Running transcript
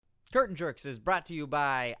Curtain Jerks is brought to you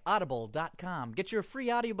by Audible.com. Get your free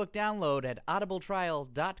audiobook download at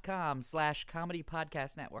audibletrial.com/comedy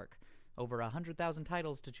podcast network. Over 100,000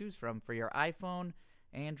 titles to choose from for your iPhone,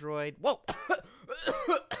 Android. Whoa!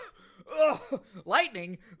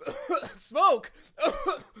 Lightning! Smoke!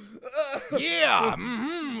 Yeah,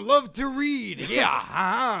 love to read.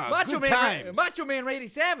 Yeah, Macho Man Randy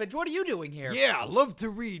Savage, what are you doing here? Yeah, love to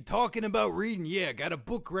read. Talking about reading, yeah, got a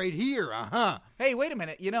book right here, Hey, wait a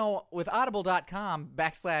minute. You know, with Audible.com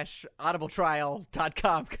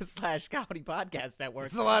 /audibletrial.com/comedy podcast network.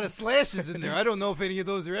 There's a lot of slashes in there. I don't know if any of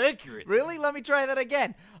those are accurate. Really? Let me try that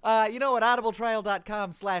again. You know, at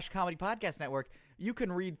audibletrial.com/comedy podcast network, you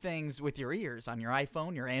can read things with your ears on your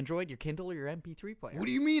iPhone, your Android, your Kindle, or your MP3 player. What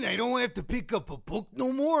do you mean? I don't have to pick up a book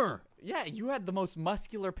no more? Yeah, you had the most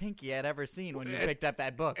muscular pinky I'd ever seen when you picked up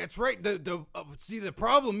that book. That's right. See, the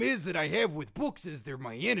problem is that I have with books is they're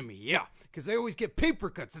my enemy, yeah. Because I always get paper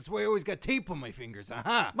cuts. That's why I always got tape on my fingers,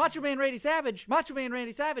 Macho Man Randy Savage,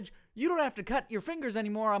 you don't have to cut your fingers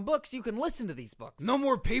anymore on books. You can listen to these books. No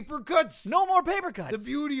more paper cuts? No more paper cuts. The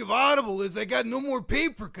beauty of Audible is I got no more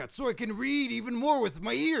paper cuts, so I can read even more with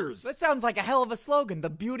my ears. That sounds like a hell of a slogan. The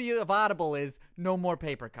beauty of Audible is no more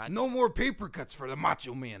paper cuts. No more paper cuts for the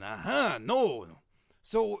Macho Man, no.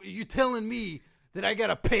 So you telling me that I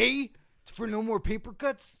gotta pay for no more paper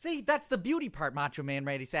cuts? See, that's the beauty part, Macho Man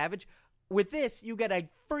Randy Savage. With this, you get a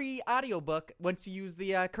free audiobook once you use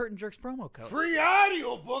the Curtain Jerks promo code. Free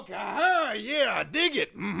audiobook? Yeah, dig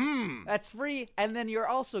it. That's free, and then you're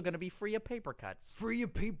also going to be free of paper cuts. Free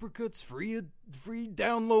of paper cuts, free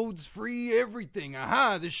downloads, free everything.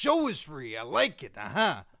 The show is free. I like it.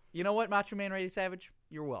 You know what, Macho Man Randy Savage?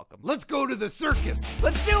 You're welcome. Let's go to the circus.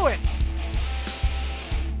 Let's do it!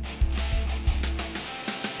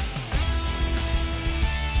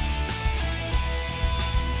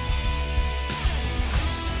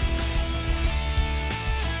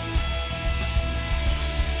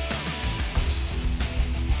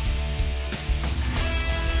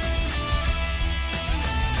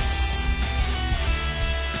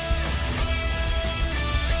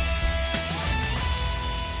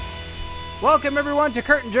 Welcome, everyone, to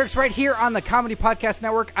Curtain Jerks right here on the Comedy Podcast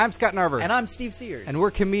Network. I'm Scott Narver. And I'm Steve Sears. And we're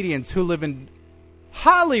comedians who live in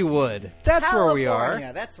Hollywood. That's California, where we are.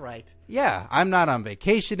 Yeah, that's right. Yeah, I'm not on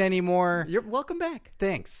vacation anymore. You're welcome back.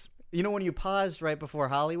 Thanks. You know, when you paused right before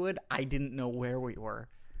Hollywood, I didn't know where we were.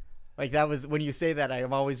 Like, that was, when you say that,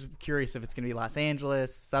 I'm always curious if it's going to be Los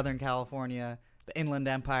Angeles, Southern California, the Inland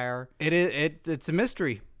Empire. It's a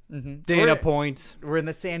mystery. Mm-hmm. Data point. We're in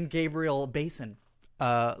the San Gabriel Basin.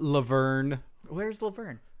 Laverne. Where's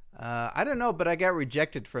Laverne? I don't know, but I got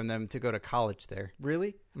rejected from them to go to college there.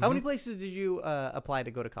 Really? Mm-hmm. How many places did you apply to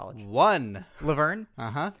go to college? One. Laverne?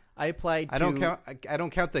 Uh-huh. I applied to... I don't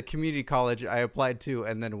count the community college I applied to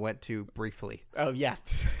and then went to briefly. Oh, yeah.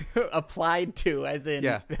 Applied to, as in...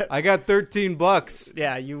 Yeah. I got $13.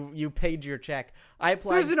 Yeah, you paid your check. I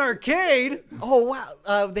applied... There's an arcade! Oh,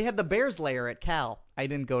 wow. They had the Bears Lair at Cal. I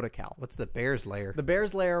didn't go to Cal. What's the Bears Lair? The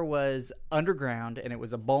Bears Lair was underground, and it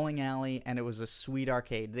was a bowling alley, and it was a sweet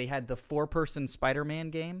arcade. They had the 4-person Spider-Man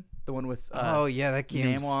game, the one with that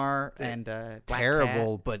game's Namor and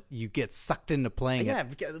terrible, but you get sucked into playing it. Yeah,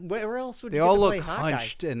 because where else would they you get all to play look Hawkeye?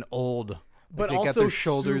 hunched and old, but they also got their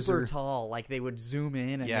shoulders super tall. Like they would zoom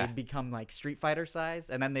in and Yeah. they'd become like Street Fighter size,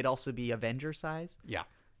 and then they'd also be Avenger size. Yeah.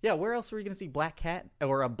 Yeah, where else were you going to see Black Cat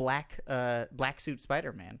or a black suit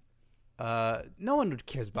Spider-Man? No one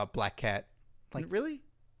cares about Black Cat. Like really?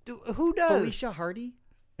 Who does? Felicia Hardy?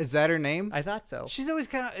 Is that her name? I thought so. She's always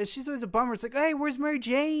a bummer. It's like, hey, where's Mary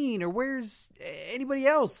Jane or where's anybody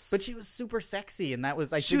else? But she was super sexy, and that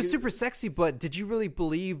was she was super sexy. But did you really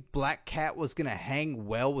believe Black Cat was gonna hang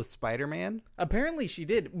well with Spider-Man? Apparently, she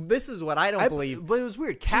did. This is what I don't believe. But it was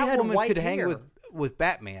weird. had Catwoman white could hang hair. with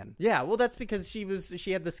Batman. Yeah, well, that's because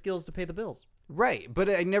she had the skills to pay the bills. Right, but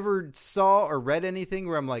I never saw or read anything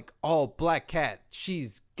where I'm like, oh, Black Cat,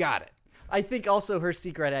 she's got it. I think also her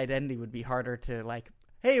secret identity would be harder to like.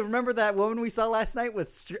 Hey, remember that woman we saw last night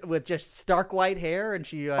with just stark white hair, and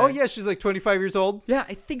she? Oh yeah, she's like 25 years old. Yeah,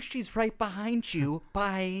 I think she's right behind you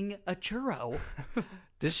buying a churro.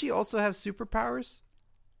 Does she also have superpowers?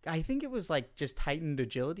 I think it was like just heightened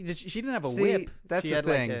agility. She didn't have a See, whip. That's she the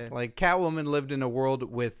thing. Like Catwoman lived in a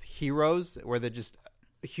world with heroes where they're just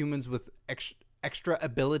humans with extra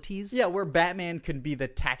abilities. Yeah, where Batman could be the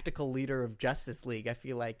tactical leader of Justice League. I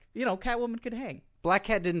feel like, Catwoman could hang. Black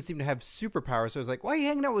Cat didn't seem to have superpowers, so I was like, why are you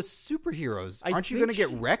hanging out with superheroes? Aren't you think going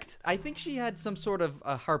to get wrecked? I think she had some sort of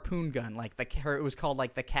a harpoon gun, like it was called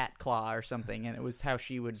like the Cat Claw or something, and it was how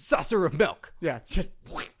she would... Saucer of milk. Yeah, just...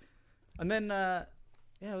 And then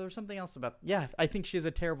Yeah, there was something else about. Yeah, I think she has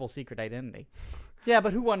a terrible secret identity. Yeah,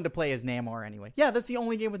 but who wanted to play as Namor anyway? Yeah, that's the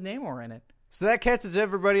only game with Namor in it. So that catches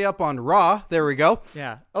everybody up on Raw. There we go.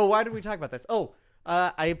 Yeah. Oh, why did we talk about this? Oh,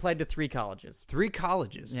 I applied to 3 colleges. 3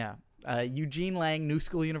 colleges. Yeah. Eugene Lang New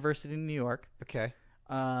School University in New York. Okay.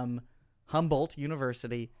 Humboldt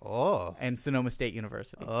University. Oh. And Sonoma State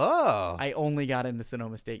University. Oh. I only got into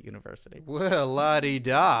Sonoma State University. Well,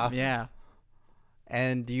 la-di-da. Yeah.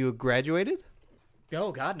 And you graduated?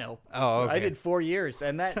 Oh, God, no. Oh, okay. I did 4 years.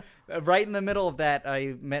 And that right in the middle of that,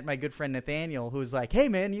 I met my good friend Nathaniel, who was like, hey,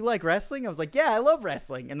 man, you like wrestling? I was like, yeah, I love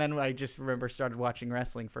wrestling. And then I just remember started watching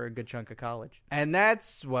wrestling for a good chunk of college. And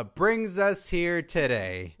that's what brings us here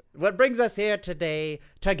today. What brings us here today,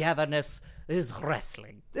 togetherness, is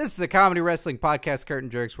wrestling. This is the Comedy Wrestling Podcast, Curtain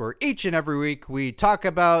Jerks, where each and every week we talk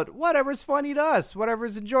about whatever's funny to us,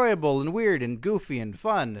 whatever's enjoyable and weird and goofy and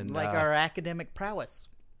fun. And Like our academic prowess.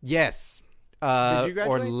 Yes. Did you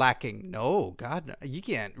graduate? Or lacking. No, God, no. You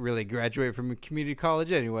can't really graduate from a community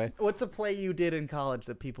college anyway. What's a play you did in college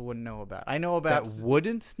that people wouldn't know about? I know about... That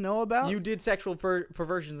wouldn't know about? You did sexual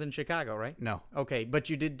perversions in Chicago, right? No. Okay, but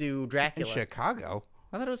you did do In Dracula. Chicago?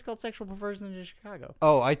 I thought it was called sexual perversions in Chicago.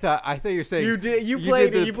 Oh, I thought you were saying... You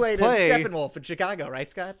played the in play. Steppenwolf in Chicago,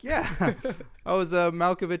 right, Scott? Yeah. I was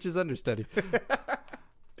Malkovich's understudy.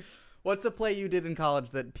 What's a play you did in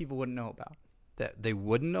college that people wouldn't know about? That they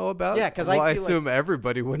wouldn't know about? Yeah, 'cause I I feel assume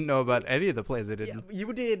everybody wouldn't know about any of the plays I did. Yeah,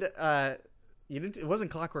 you did... you didn't. It wasn't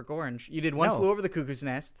Clockwork Orange. You did One No. Flew Over the Cuckoo's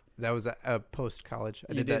Nest, That was a post-college.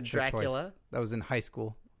 I You did did that show twice. Dracula? That was in high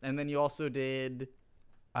school. and then you also did...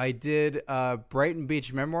 I did Brighton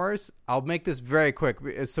Beach Memoirs. I'll make this very quick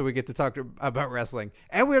so we get to talk about wrestling.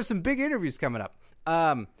 And we have some big interviews coming up.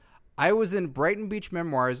 I was in Brighton Beach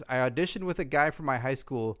Memoirs. I auditioned with a guy from my high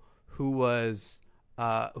school who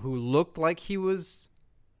looked like he was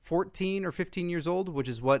 14 or 15 years old, which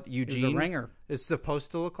is what Eugene ringer. is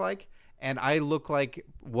supposed to look like. And I look like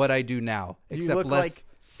what I do now, You except look less like-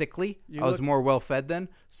 sickly. you I was look- more well-fed then.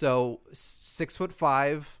 So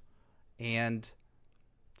 6'5" and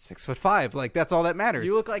 6'5". Like, that's all that matters.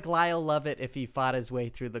 You look like Lyle Lovett if he fought his way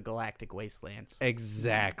through the Galactic Wastelands.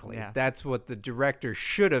 Exactly. Yeah. That's what the director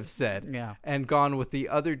should have said. Yeah. And gone with the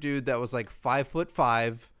other dude that was like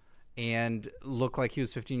 5'5" and looked like he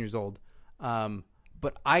was 15 years old.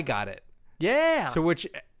 But I got it. Yeah. So which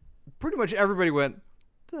pretty much everybody went,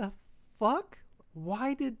 the fuck?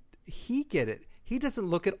 Why did he get it? He doesn't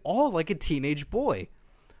look at all like a teenage boy.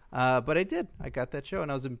 But I did. I got that show,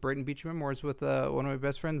 and I was in Brighton Beach Memoirs with one of my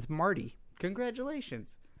best friends, Marty.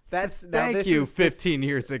 Congratulations. That's now Thank this you, is- this- 15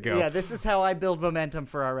 years ago. Yeah, this is how I build momentum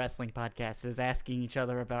for our wrestling podcast, is asking each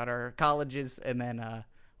other about our colleges and then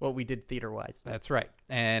what we did theater-wise. That's right.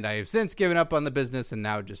 And I have since given up on the business and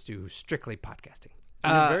now just do strictly podcasting.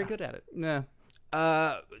 You're very good at it. Nah.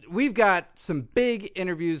 We've got some big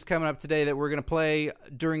interviews coming up today that we're going to play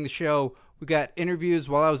during the show. We got interviews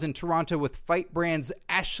while I was in Toronto with Fight Brand's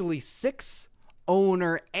Ashley Six,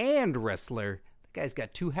 owner and wrestler. The guy's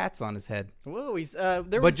got 2 hats on his head, Whoa, he's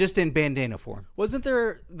but just in bandana form. wasn't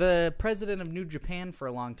there the president of New Japan for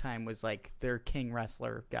a long time was like their king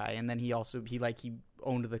wrestler guy, and then he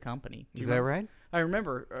owned the company. Do you Is that remember? right? I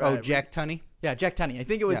remember. Jack Tunney? Yeah, Jack Tunney. I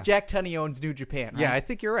think it was Yeah. Jack Tunney owns New Japan. Yeah, right? I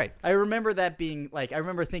think you're right. I remember that being like, I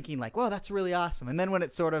remember thinking like, whoa, that's really awesome. And then when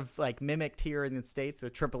it sort of like mimicked here in the States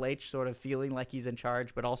with Triple H sort of feeling like he's in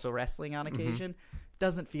charge, but also wrestling on occasion,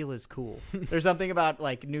 doesn't feel as cool. There's something about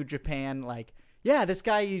like New Japan, like, yeah, this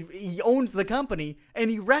guy, he owns the company and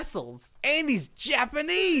he wrestles. And he's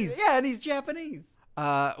Japanese! Yeah, and he's Japanese.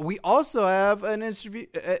 We also have an interview.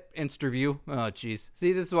 Oh, jeez.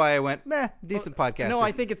 See, this is why I went, decent podcast. No,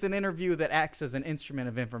 I think it's an interview that acts as an instrument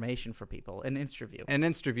of information for people. An interview. An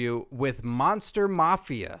interview with Monster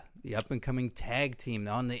Mafia, the up-and-coming tag team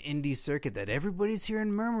on the indie circuit that everybody's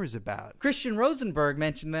hearing murmurs about. Christian Rosenberg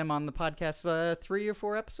mentioned them on the podcast 3 or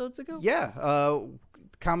 4 episodes ago. Yeah,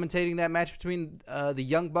 commentating that match between the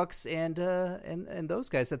Young Bucks and those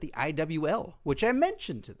guys at the IWL, which I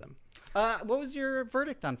mentioned to them. What was your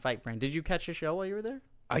verdict on Fight Brand? Did you catch a show while you were there?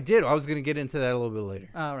 I did. I was going to get into that a little bit later.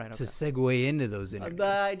 Oh, right. Okay. To segue into those interviews.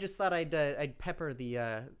 I just thought I'd pepper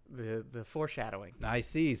the foreshadowing. I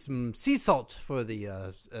see some sea salt for the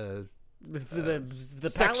The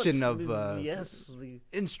section palates- of yes.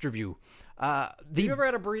 interview. Have you ever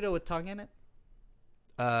had a burrito with tongue in it?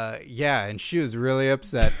 Yeah, and she was really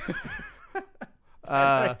upset.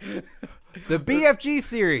 The BFG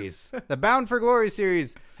series, the Bound for Glory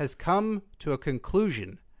series, has come to a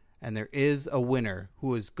conclusion, and there is a winner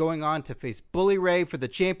who is going on to face Bully Ray for the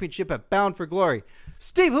championship at Bound for Glory.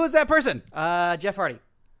 Steve, who is that person? Jeff Hardy.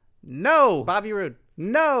 No. Bobby Roode.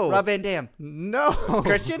 No. Rob Van Dam. No.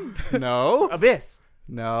 Christian? No. Abyss.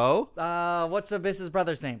 No. What's Abyss's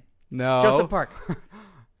brother's name? No. Joseph Park.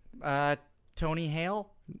 Tony Hale?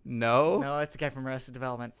 No. No, that's the guy from Arrested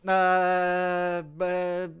Development.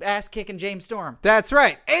 Ass kicking James Storm. That's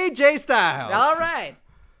right. AJ Styles. All right.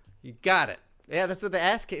 You got it. Yeah, that's what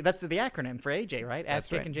that's the acronym for AJ, right? Ass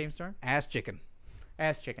That's right. kicking James Storm. Ass chicken.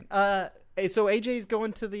 Ass chicken. So AJ's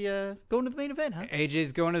going to the main event, huh?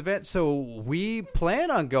 AJ's going to the event. So we plan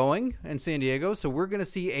on going in San Diego. So we're going to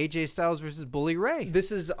see AJ Styles versus Bully Ray.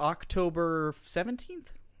 This is October 17th.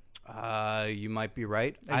 You might be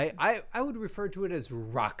right. I would refer to it as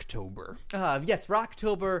Rocktober. Yes,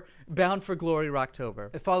 Rocktober, Bound for Glory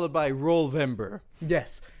Rocktober. Followed by Rollvember.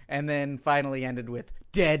 Yes, and then finally ended with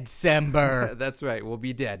Deadcember. That's right. We'll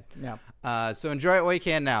be dead. Yeah. So enjoy it while you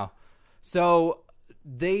can now. So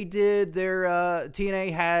they did their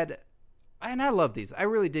TNA had, and I love these. I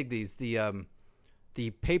really dig these. The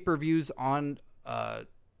pay-per-views on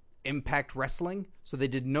Impact Wrestling. So they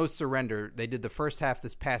did No Surrender. They did the first half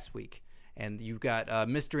this past week. And you've got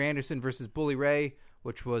Mr. Anderson versus Bully Ray,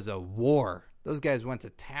 which was a war. Those guys went to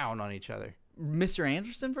town on each other. Mr.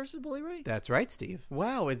 Anderson versus Bully Ray? That's right, Steve.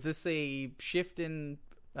 Wow, is this a shift in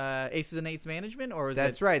Aces and Eights management, or is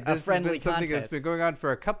That's it right. a This friendly has been something contest? that's been going on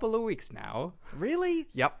for a couple of weeks now. Really?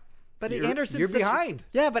 Yep. But You're Anderson's behind.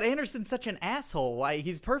 Yeah, but Anderson's such an asshole. Why?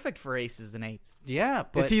 He's perfect for Aces and Eights. Yeah,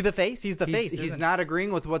 but Is he the face? He's the face. he's isn't not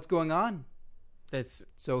agreeing with what's going on. That's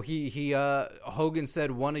So Hogan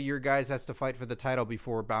said one of your guys has to fight for the title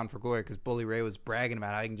before Bound for Glory because Bully Ray was bragging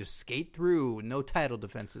about how he can just skate through with no title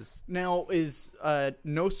defenses. now is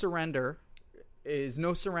No Surrender. Is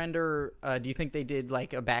No Surrender? Do you think they did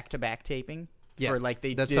like a back-to-back taping? Yes, Or like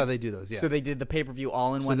they that's did, how they do those. Yeah. So they did the pay-per-view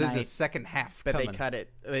all in So one there's night. a second half But coming. they cut it.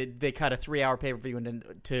 They cut a 3-hour pay-per-view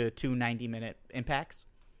into two 90-minute impacts.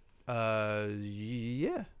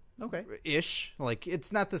 Yeah. Okay. Ish. Like,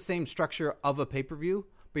 it's not the same structure of a pay-per-view,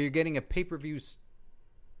 but you're getting a pay-per-view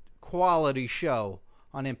quality show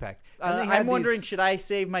on Impact. And they had I'm wondering, these- should I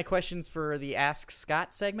save my questions for the Ask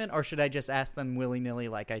Scott segment, or should I just ask them willy-nilly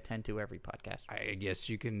like I tend to every podcast? I guess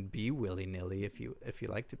you can be willy-nilly if you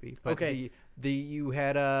like to be. But Okay. You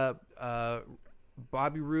had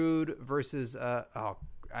Bobby Roode versus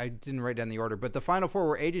I didn't write down the order, but the final four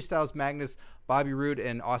were AJ Styles, Magnus, Bobby Roode,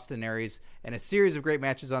 and Austin Aries, and a series of great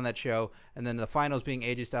matches on that show. And then the finals being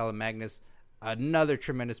AJ Styles and Magnus, another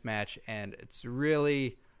tremendous match, and it's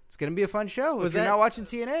going to be a fun show. If you're not watching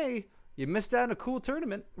TNA, you missed out on a cool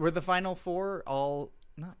tournament. Were the final four all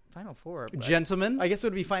not final four? But Gentlemen, I guess it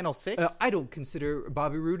would be final six. I don't consider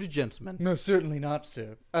Bobby Roode a gentleman. No, certainly not,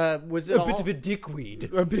 sir. Was it A all... bit of a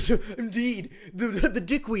dickweed. A bit of, indeed. The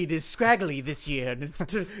dickweed is scraggly this year, and it's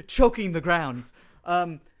choking the grounds.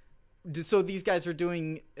 So these guys are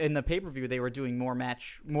doing, in the pay-per-view, they were doing more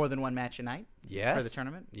than one match a night? Yes. For the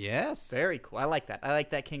tournament? Yes. Very cool. I like that. I like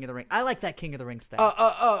that King of the Ring. I like that King of the Ring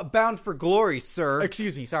style. Bound for Glory, sir.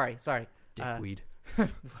 Excuse me. Sorry. Dickweed.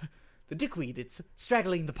 The dickweed. It's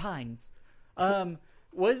straggling the pines.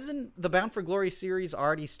 Wasn't the Bound for Glory series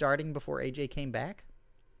already starting before AJ came back?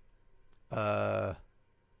 No.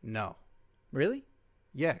 Really?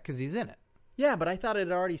 Yeah, because he's in it. Yeah, but I thought it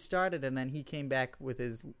had already started, and then he came back with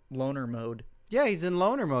his loner mode. Yeah, he's in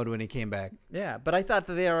loner mode when he came back. Yeah, but I thought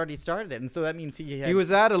that they had already started it, and so that means he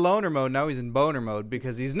was out of loner mode. Now he's in boner mode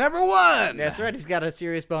because he's number one. That's right. He's got a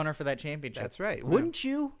serious boner for that championship. That's right. Wouldn't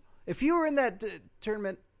you? If you were in that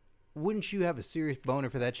tournament, wouldn't you have a serious boner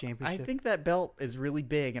for that I championship? think that belt is really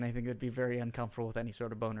big, and I think it'd be very uncomfortable with any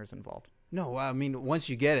sort of boners involved. No, I mean, once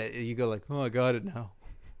you get it, you go like, oh, I got it now.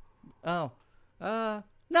 Oh.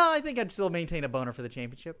 No, I think I'd still maintain a boner for the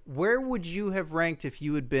championship. Where would you have ranked if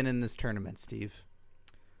you had been in this tournament, Steve?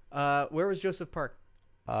 Where was Joseph Park?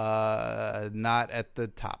 Not at the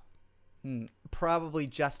top. Probably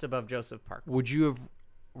just above Joseph Park. Would you have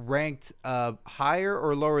ranked higher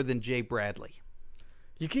or lower than Jay Bradley?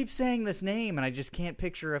 You keep saying this name, and I just can't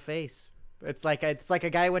picture a face. It's like a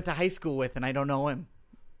guy I went to high school with, and I don't know him.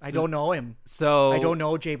 I don't know him. So I don't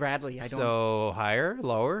know Jay Bradley. I don't. So higher,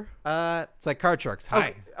 lower? It's like card sharks.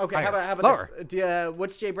 High. Okay. Higher. How about lower? this?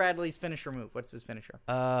 What's Jay Bradley's finisher move? What's his finisher?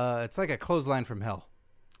 It's like a clothesline from hell.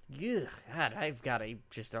 Ugh, God, I've got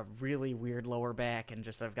just a really weird lower back, and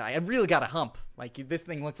I've really got a hump. Like this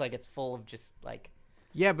thing looks like it's full of just like.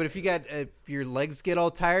 Yeah, but if you got your legs get all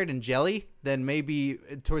tired and jelly, then maybe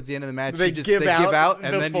towards the end of the match They give give out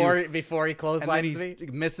and before he clotheslines me. he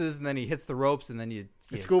misses, and then he hits the ropes, and then you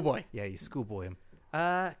Schoolboy. Yeah, you schoolboy him.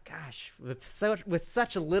 Gosh, with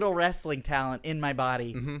such little wrestling talent in my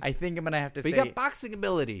body, I think I'm gonna have to But say you got boxing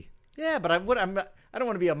ability. Yeah, but I don't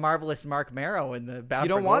want to be a marvelous Mark Marrow in the Bound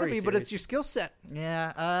You for don't want to Glory be, but series. it's your skill set.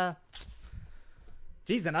 Yeah.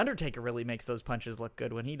 Geez, an Undertaker really makes those punches look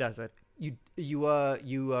good when he does it.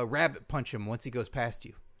 You rabbit punch him once he goes past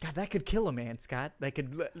you. God, that could kill a man, Scott. That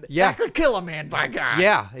could kill a man, by God.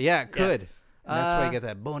 Yeah, it could. And that's why Uh, you get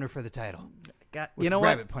that boner for the title. God, With you know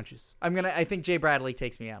rabbit what? punches. I think Jay Bradley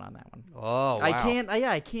takes me out on that one. Oh, wow. I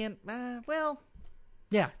can't. Well,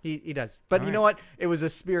 yeah, he does. But All you know what? It was a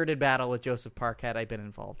spirited battle with Joseph Park had I been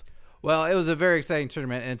involved. Well, it was a very exciting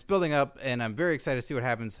tournament, and it's building up, and I'm very excited to see what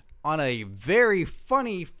happens. On a very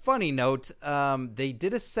funny note, they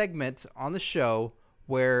did a segment on the show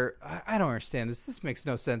where I don't understand this. This makes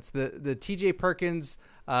no sense. The T.J. Perkins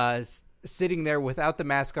sitting there without the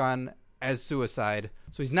mask on as Suicide.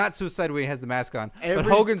 So he's not Suicide when he has the mask on. But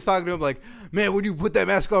Hogan's talking to him like, "Man, when you put that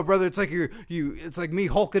mask on, brother, it's like it's like me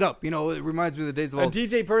Hulk it up. You know, it reminds me of the days of old." And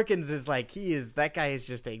DJ Perkins is like, that guy is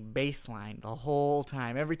just a baseline the whole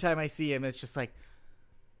time. Every time I see him, it's just like,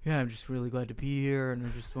 yeah, I'm just really glad to be here, and I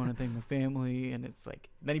just want to thank my family. And it's like,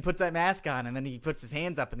 then he puts that mask on, and then he puts his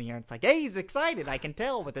hands up in the air. And it's like, hey, he's excited. I can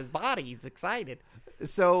tell with his body, he's excited.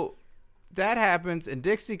 So that happens, and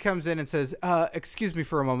Dixie comes in and says, excuse me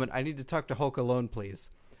for a moment. I need to talk to Hulk alone, please.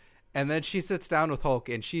 And then she sits down with Hulk,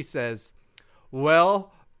 and she says,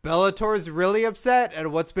 well, Bellator's really upset at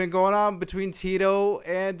what's been going on between Tito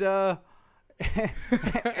and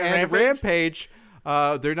Rampage.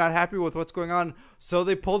 They're not happy with what's going on, so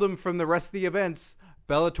they pulled him from the rest of the events.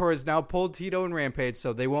 Bellator has now pulled Tito and Rampage,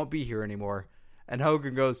 so they won't be here anymore. And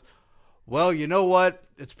Hogan goes, well, you know what?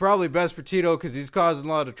 It's probably best for Tito because he's causing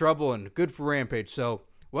a lot of trouble, and good for Rampage. So,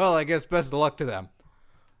 well, I guess best of luck to them.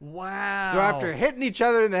 Wow. So after hitting each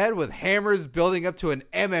other in the head with hammers building up to an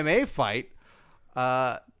MMA fight,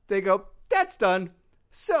 they go, that's done.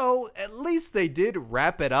 So at least they did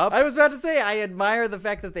wrap it up. I was about to say, I admire the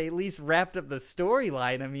fact that they at least wrapped up the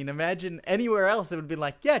storyline. I mean, imagine anywhere else it would be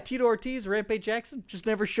like, yeah, Tito Ortiz, Rampage Jackson just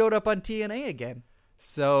never showed up on TNA again.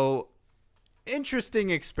 So, interesting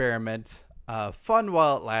experiment. Fun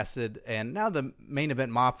while it lasted. And now the main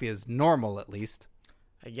event Mafia is normal, at least.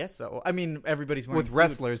 I guess so. I mean, everybody's wearing With suits.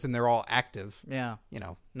 wrestlers, and they're all active. Yeah. You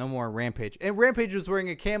know, no more Rampage. And Rampage was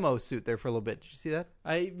wearing a camo suit there for a little bit. Did you see that?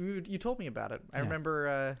 You told me about it. I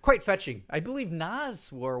remember, Quite fetching. I believe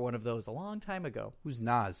Nas wore one of those a long time ago. Who's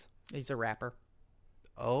Nas? He's a rapper.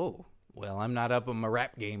 Oh, well, I'm not up on my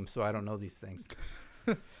rap game, so I don't know these things.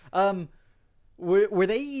 Were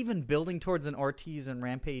they even building towards an Ortiz and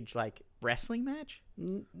Rampage like wrestling match?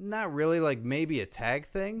 Not really, like maybe a tag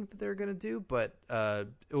thing that they're going to do, but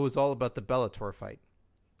it was all about the Bellator fight.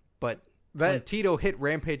 But when Tito hit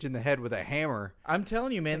Rampage in the head with a hammer, I'm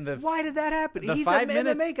telling you, man, why did that happen? the He's 5 an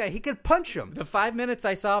minutes- MMA guy. He could punch him. the 5 minutes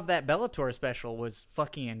I saw of that Bellator special was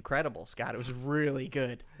fucking incredible, Scott. It was really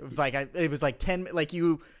good. It was like 10, like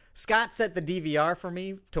Scott set the DVR for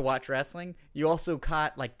me to watch wrestling. You also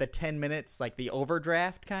caught like the 10 minutes, like the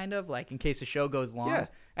overdraft kind of, like in case the show goes long. Yeah.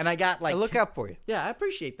 And I got like I look out for you. Yeah, I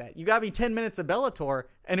appreciate that. You got me 10 minutes of Bellator,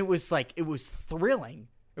 and it was thrilling.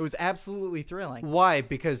 It was absolutely thrilling. Why?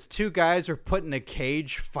 Because two guys were put in a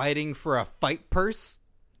cage fighting for a fight purse?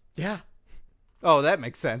 Yeah. Oh, that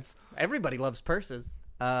makes sense. Everybody loves purses.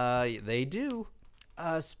 They do.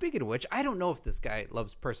 Speaking of which, I don't know if this guy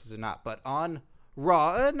loves purses or not, but on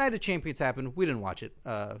Raw, Night of Champions happened. We didn't watch it.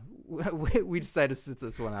 We decided to sit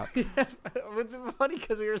this one out. It's funny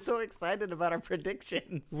because we were so excited about our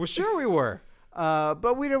predictions. Well, sure we were.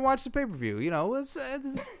 But we didn't watch the pay-per-view. You know,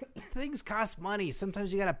 things cost money.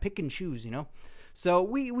 Sometimes you got to pick and choose, you know. So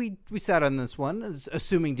we sat on this one,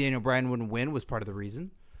 assuming Daniel Bryan wouldn't win was part of the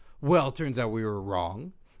reason. Well, it turns out we were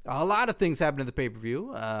wrong. A lot of things happened at the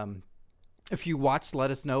pay-per-view. If you watched,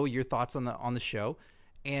 let us know your thoughts on the show.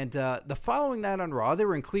 And the following night on Raw, they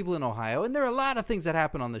were in Cleveland, Ohio, and there are a lot of things that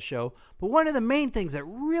happened on the show. But one of the main things that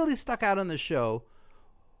really stuck out on the show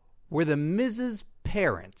were the Miz's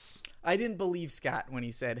parents. I didn't believe Scott when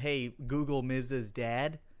he said, hey, Google Miz's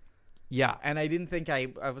dad. Yeah. And I didn't think I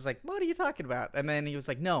was like, what are you talking about? And then he was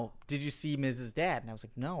like, no, did you see Miz's dad? And I was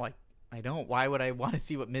like, no, I don't. Why would I want to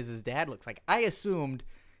see what Miz's dad looks like? I assumed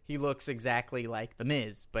he looks exactly like the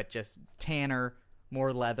Miz, but just tanner,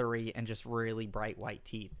 more leathery, and just really bright white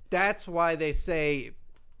teeth. That's why they say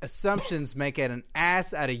assumptions make it an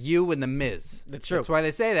ass out of you and the Miz. That's true. That's why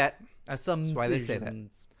they say that. That's why they say that.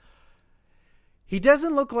 He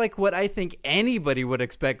doesn't look like what I think anybody would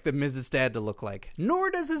expect the Miz's dad to look like.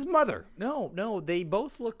 Nor does his mother. No, they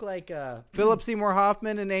both look like Philip Seymour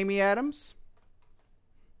Hoffman and Amy Adams.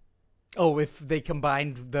 Oh, if they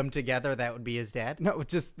combined them together, that would be his dad? No,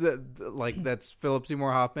 just like that's Philip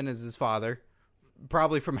Seymour Hoffman is his father.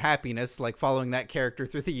 probably from Happiness, like following that character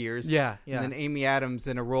through the years. Yeah. And then Amy Adams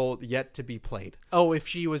in a role yet to be played. Oh, if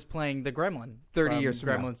she was playing the Gremlin 30 from years from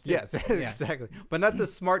now. Gremlins 2. Yes, exactly. But not the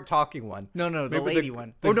smart talking one. No, the Maybe lady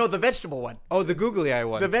one. Oh no, the vegetable one. Oh, the googly eye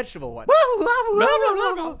one. The vegetable one.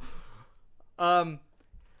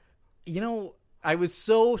 You know, I was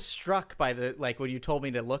so struck by when you told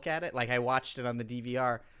me to look at it, like I watched it on the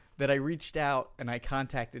DVR, that I reached out and I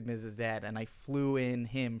contacted Mrs. Dad and I flew in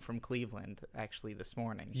him from Cleveland actually this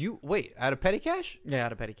morning. You wait, out of Petty Cash? Yeah,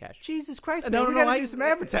 out of Petty Cash. Jesus Christ! No, we gotta do some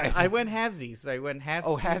advertising. I went halvesies. I went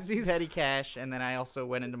halvesies? Petty Cash, and then I also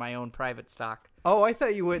went into my own private stock. Oh, I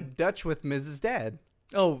thought you went Dutch with Mrs. Dad.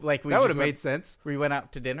 Oh, like That would have made sense. We went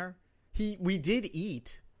out to dinner. We did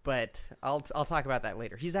eat, but I'll talk about that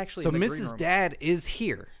later. He's actually So in the green Mrs. room. Dad is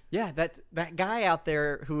here. Yeah, that guy out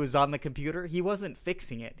there who was on the computer, he wasn't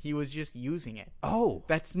fixing it. He was just using it. Oh,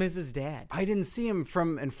 That's Mrs. Dad. I didn't see him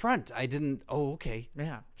from in front. I didn't. Oh, okay.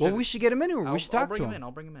 Yeah. Well, we should get him in here. We should talk to him.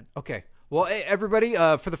 I'll bring him in. Okay. Well, hey, everybody,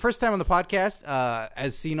 for the first time on the podcast,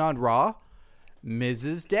 as seen on Raw,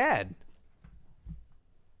 Mrs. Dad.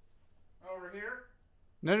 Over here?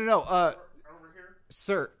 No. Over here?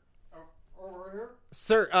 Sir. Over here?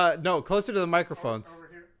 Sir, no, closer to the microphones. Over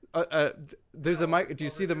here? There's a mic. Do you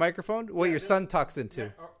see the microphone? What your son talks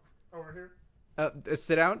into? Over here?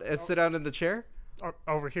 Sit down. Sit down in the chair.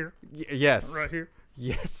 Over here? Yes. Right here?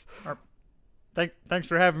 Yes. Thanks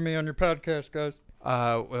for having me on your podcast, guys.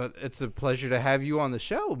 Well, it's a pleasure to have you on the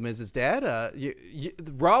show, Mrs. Dad.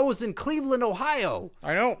 Raw was in Cleveland, Ohio,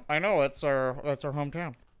 I know. That's our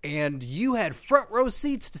hometown. and you had front row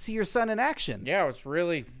seats to see your son in action. Yeah, it's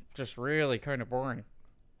really kind of boring.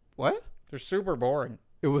 What? They're super boring.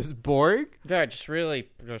 It was boring? Yeah, just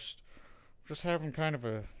having kind of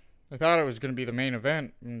a. I thought it was going to be the main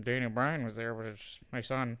event, and Daniel Bryan was there, but it's just my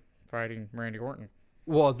son fighting Randy Orton.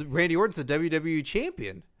 Well, Randy Orton's a WWE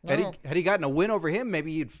champion. No. Had he gotten a win over him,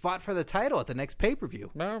 maybe he'd fought for the title at the next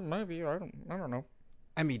pay-per-view. Well, maybe I don't know.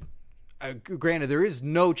 I mean, granted, there is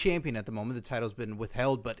no champion at the moment. The title's been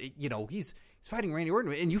withheld, but he's fighting Randy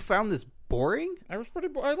Orton, and you found this boring? I was pretty.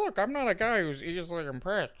 Look, I'm not a guy who's easily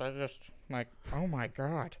impressed. I just oh my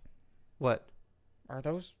god, What? are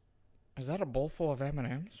those? Is that a bowl full of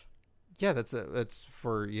M&Ms? Yeah, it's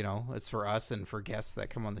for it's for us and for guests that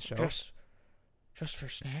come on the show. Just for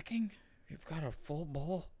snacking? You've got a full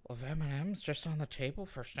bowl of M&Ms just on the table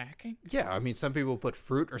for snacking? Yeah, I mean, some people put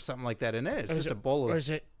fruit or something like that in it. It's just a bowl of. Is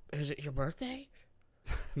it your birthday?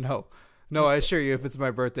 No, I assure you, if it's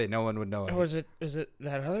my birthday, no one would know it. Or is it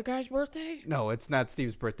that other guy's birthday? No, it's not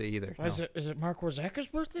Steve's birthday either. No. Is it Mark Warzeka's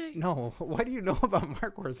birthday? No, why do you know about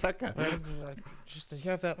Mark Warzeka? Just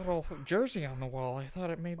you have that little jersey on the wall. I thought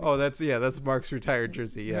it maybe. Oh, that's Mark's retired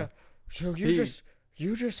jersey. Yeah. So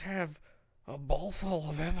you just have a bowl full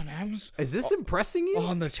of M&Ms Is this impressing you?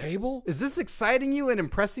 on the table? Is this exciting you and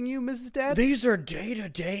impressing you, Mrs. Dad? These are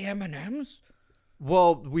day-to-day M&Ms?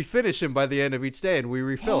 Well, we finish him by the end of each day, and we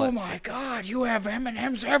refill it. Oh my God! You have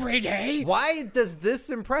M&Ms every day. Why does this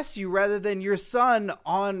impress you rather than your son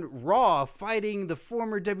on Raw fighting the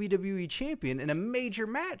former WWE champion in a major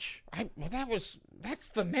match? That's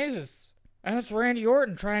the Miz, and that's Randy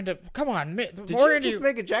Orton trying to come on. Did you just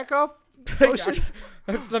make a jack off motion?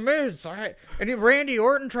 That's the Miz. And Randy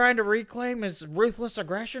Orton trying to reclaim his ruthless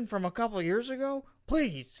aggression from a couple years ago.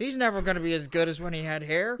 Please, he's never going to be as good as when he had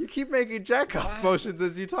hair. You keep making jack off motions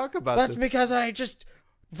as you talk about That's this. because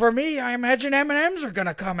for me, I imagine M&Ms are going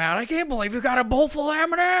to come out. I can't believe you got a bowl full of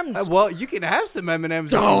M&Ms. Well, you can have some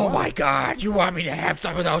M&Ms. Oh my God! You want me to have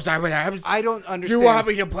some of those M&Ms? I don't understand. You want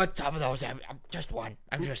me to put some of those just one?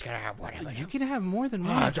 I'm just gonna have one M&M. You can have more than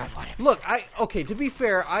one. Oh, just one M&M. Look, to be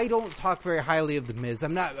fair, I don't talk very highly of The Miz.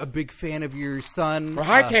 I'm not a big fan of your son. Well,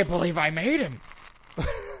 I can't believe I made him.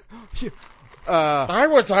 I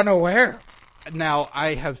was unaware. Now,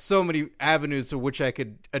 I have so many avenues to which I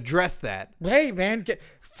could address that. Hey, man,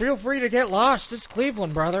 feel free to get lost. It's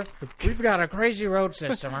Cleveland, brother. We've got a crazy road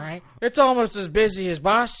system, all right? It's almost as busy as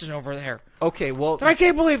Boston over there. Okay, well... I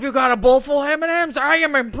can't believe you got a bowl full of M&Ms. I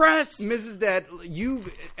am impressed. Mrs. Dad, you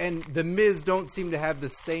and The Miz don't seem to have the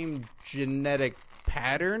same genetic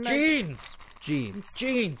pattern. Jeans.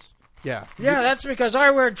 Yeah. Yeah, that's because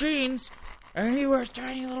I wear jeans, and he wears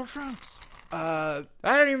tiny little trunks. I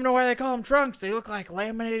don't even know why they call them trunks. They look like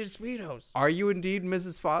laminated Speedos. Are you indeed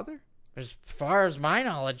Mrs. Father? As far as my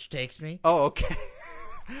knowledge takes me. Oh, okay.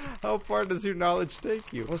 How far does your knowledge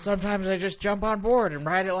take you? Well, sometimes I just jump on board and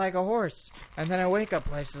ride it like a horse, and then I wake up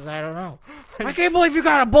places I don't know. I can't believe you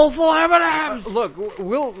got a bowl full of M&Ms. Look,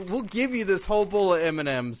 we'll give you this whole bowl of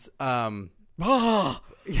M&Ms. An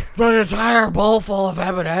entire bowl full of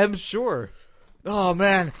M&Ms. Sure. Oh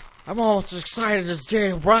man, I'm almost as excited as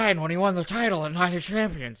Jay O'Brien when he won the title at Night of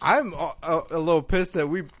Champions. I'm a little pissed that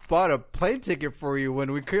we bought a plane ticket for you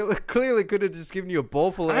when we clearly could have just given you a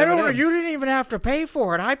bowl full of I don't know. M&Ms. You didn't even have to pay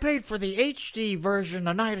for it. I paid for the HD version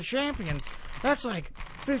of Night of Champions. That's like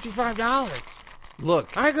 $55.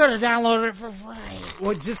 Look, I could have downloaded it for free.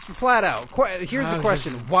 well, just flat out. Here's the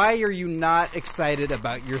question: why are you not excited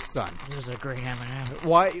about your son? There's a great M&M.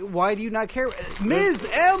 Why do you not care? Ms.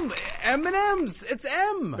 M&M's. It's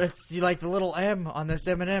M. It's like the little M on this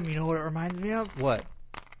M&M. You know what it reminds me of? What?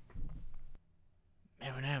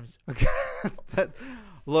 M&M's.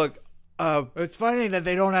 Look, It's funny that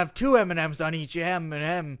they don't have two M&Ms on each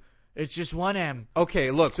M&M. It's just one M.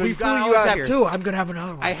 okay, look, So we you flew gotta you always out have here. two. I'm gonna have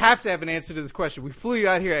another one. I have to have an answer to this question. We flew you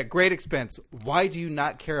out here at great expense. Why do you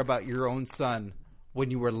not care about your own son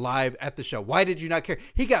when you were live at the show? Why did you not care?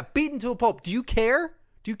 He got beaten to a pulp. Do you care?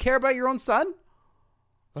 Do you care about your own son?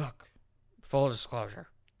 Look, full disclosure.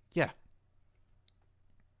 Yeah.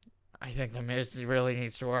 I think the Miz really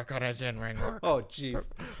needs to work on his in-ring work. Oh, jeez.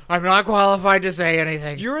 I'm not qualified to say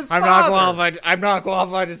anything. You're his I'm father. not qualified. I'm not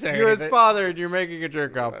qualified to say You're his anything. father, and you're making a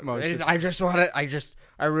jerk off motion.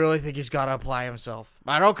 I really think he's got to apply himself.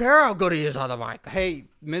 I don't care how good he is on the mic. Hey,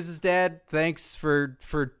 Mrs. Dad, thanks for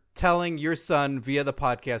telling your son via the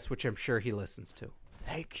podcast, which I'm sure he listens to.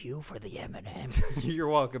 Thank you for the M&Ms. You're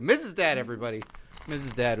welcome. Mrs. Dad, everybody.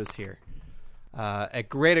 Mrs. Dad was here at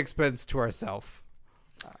great expense to ourselves.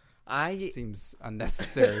 Seems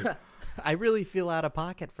unnecessary. I really feel out of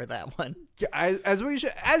pocket for that one. As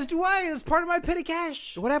do I, as part of my petty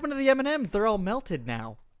cash. What happened to the M&Ms? They're all melted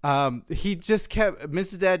now.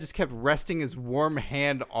 Mrs. Dad just kept resting his warm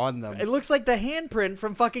hand on them. It looks like the handprint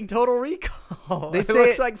from fucking Total Recall. They It say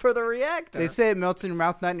looks it- like for the reactor. They say it melts in your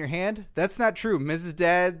mouth, not in your hand. That's not true. Mrs.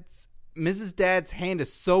 Dad's hand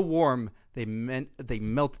is so warm they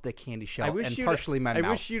melted the candy shell and partially my mouth. I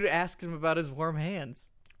wish you'd asked him about his warm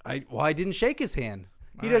hands. I didn't shake his hand.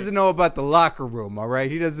 He doesn't know about the locker room, all right?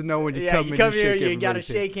 He doesn't know when you come in, you here, shake you gotta everybody's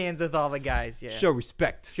hand. shake hands with all the guys. Yeah, Show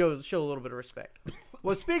respect. show a little bit of respect.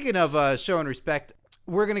 Well, speaking of showing respect,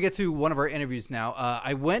 we're going to get to one of our interviews now.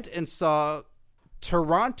 I went and saw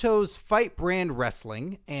Toronto's Fight Brand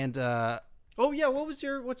Wrestling, and Oh yeah, what's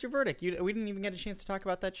your verdict? We didn't even get a chance to talk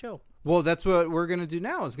about that show. well, that's what we're going to do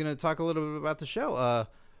now. Is going to talk a little bit about the show.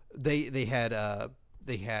 They had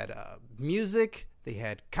music, they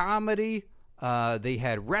had comedy, they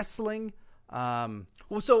had wrestling.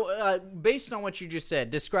 Well, so based on what you just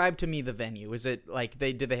said, describe to me the venue. Is it like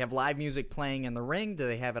did they have live music playing in the ring? Do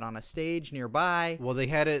they have it on a stage nearby? Well, they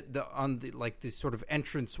had it on this sort of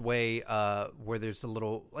entrance way where there's a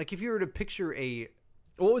little, like, if you were to picture a.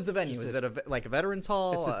 What was the venue? Is it like a veterans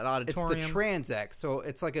hall, an auditorium? It's the Transact, so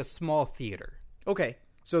it's like a small theater. Okay,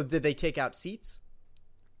 so did they take out seats?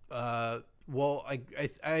 Well,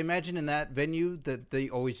 I imagine in that venue that they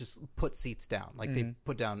always just put seats down, like they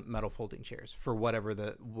put down metal folding chairs for whatever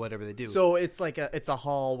they do. So it's like it's a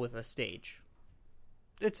hall with a stage.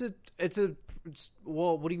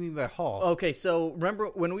 Well, what do you mean by hall? Okay, so remember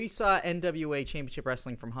when we saw NWA Championship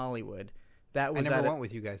Wrestling from Hollywood? That was I never went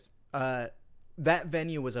with you guys. that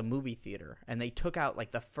venue was a movie theater, and they took out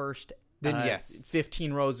like the first Then yes.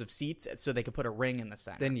 15 rows of seats so they could put a ring in the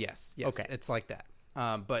center. Then yes, Okay. it's like that.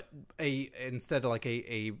 But instead of like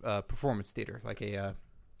a performance theater, like a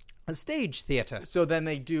stage theater. So then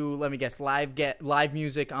they do, let me guess, live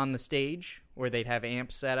music on the stage where they'd have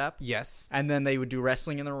amps set up. Yes. And then they would do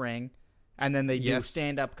wrestling in the ring. And then they do Yes.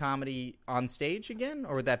 stand-up comedy on stage again?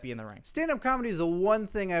 Or would that be in the ring? Stand-up comedy is the one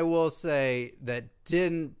thing I will say that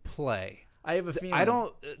didn't play. I have a feeling. I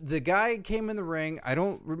don't. The guy came in the ring. I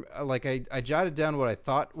don't like. I jotted down what I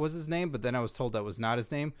thought was his name, but then I was told that was not his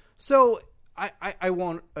name. So I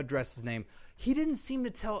won't address his name. He didn't seem to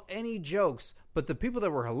tell any jokes, but the people that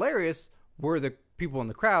were hilarious were the people in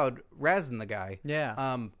the crowd razzing the guy.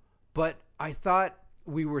 Yeah. But I thought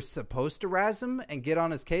we were supposed to razz him and get on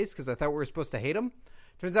his case because I thought we were supposed to hate him.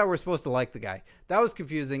 Turns out we're supposed to like the guy. That was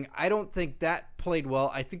confusing. I don't think that played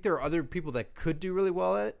well. I think there are other people that could do really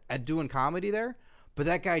well at doing comedy there, but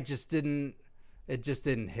that guy just didn't. It just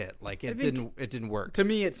didn't hit. Like it didn't work. To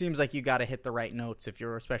me, it seems like you got to hit the right notes if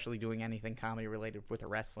you're especially doing anything comedy related with a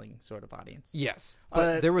wrestling sort of audience. Yes,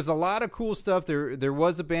 but there was a lot of cool stuff. There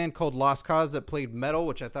was a band called Lost Cause that played metal,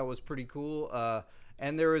 which I thought was pretty cool.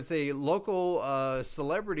 And there was a local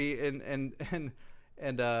celebrity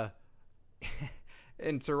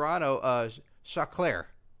in Toronto, Chaclair,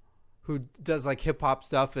 who does like hip hop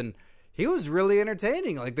stuff, and he was really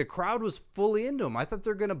entertaining. Like the crowd was fully into him. I thought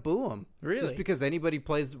they're gonna boo him, Really? just because anybody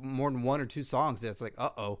plays more than one or two songs. It's like,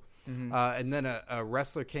 and then a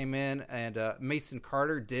wrestler came in, and Mason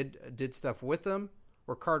Carter did stuff with him,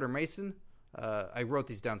 or Carter Mason. I wrote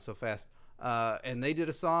these down so fast. And they did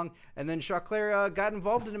a song, and then Chauclair got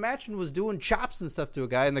involved in a match and was doing chops and stuff to a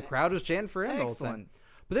guy, and the crowd was chanting for him the whole time.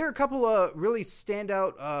 But there are a couple of really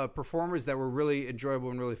standout performers that were really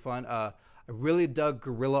enjoyable and really fun. I really dug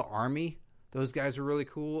Gorilla Army. Those guys were really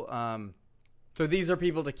cool. So these are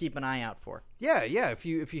people to keep an eye out for. Yeah. If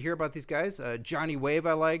you hear about these guys, Johnny Wave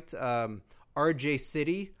I liked, RJ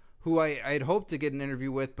City, who I had hoped to get an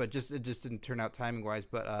interview with, but it just didn't turn out timing wise.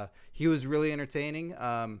 But he was really entertaining.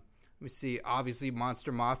 Let me see. Obviously,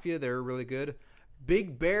 Monster Mafia, they were really good.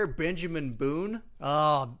 Big Bear Benjamin Boone.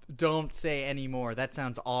 Oh, don't say any more. That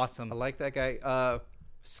sounds awesome. I like that guy.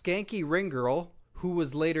 Skanky Ring Girl, who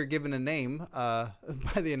was later given a name by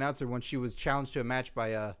the announcer when she was challenged to a match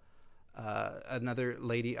by another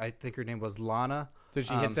lady. I think her name was Lana. So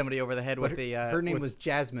she hit somebody over the head with the... her name was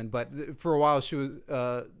Jasmine, but for a while she was...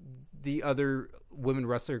 the other women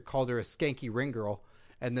wrestler called her a Skanky Ring Girl.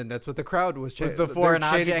 And then that's what the crowd was chanting. Was the foreign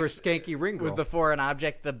object for Skanky Ring Girl. Was the foreign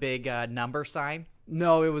object the big number sign?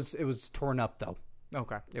 No, it was torn up though.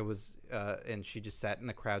 Okay. It was, and she just sat in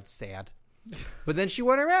the crowd sad. But then she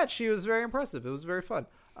won her match. She was very impressive. It was very fun.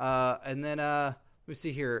 And then let me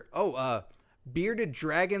see here. Bearded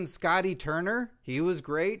Dragon Scotty Turner. He was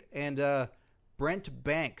great, and Brent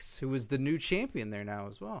Banks, who is the new champion there now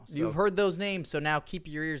as well. So. You've heard those names, so now keep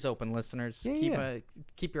your ears open, listeners.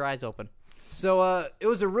 Keep your eyes open. So it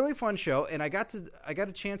was a really fun show, and I got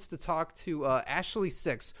a chance to talk to Ashley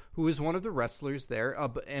Six, who is one of the wrestlers there,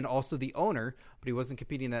 and also the owner, but he wasn't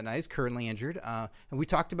competing that night. He's currently injured, and we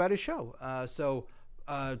talked about his show. So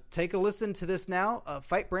take a listen to this now.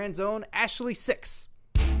 Fight Brand's own Ashley Six.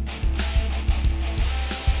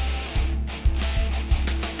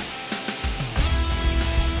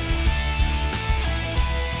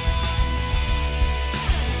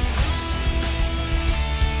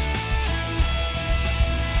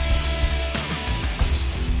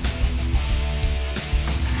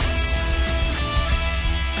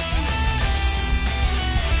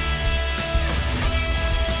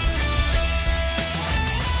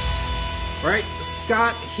 All right,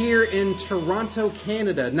 Scott here in Toronto,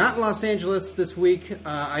 Canada. Not in Los Angeles this week.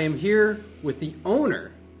 I am here with the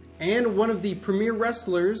owner and one of the premier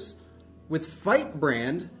wrestlers with Fight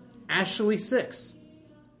Brand, Ashley Six.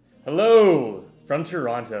 Hello from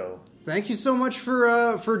Toronto. Thank you so much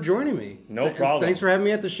for joining me. No problem. Thanks for having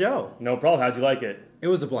me at the show. No problem. How'd you like it? It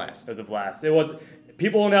was a blast. It was a blast. It was.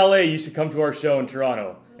 People in LA, you should come to our show in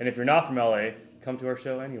Toronto. And if you're not from LA, come to our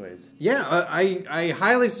show anyways. Yeah, I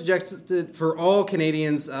highly suggest it for all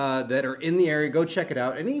Canadians that are in the area. Go check it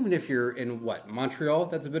out. And even if you're in, Montreal,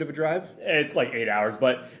 that's a bit of a drive? It's like 8 hours,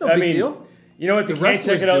 but no big deal. You know, if you can't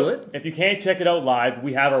check it out, if you can't check it out live,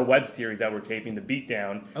 we have our web series that we're taping, The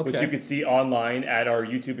Beatdown, which you can see online at our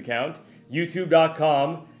YouTube account,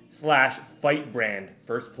 youtube.com/fightbrand.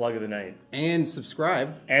 First plug of the night. And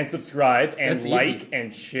subscribe. And That's like easy.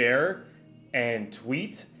 and share and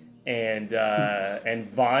tweet and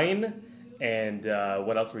Vine and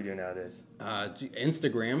what else are we doing nowadays?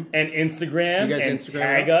 Instagram. And Instagram. You guys and Instagram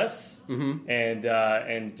tag up? us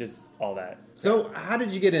and just all that. So how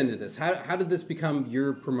did you get into this? How did this become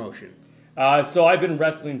your promotion? So I've been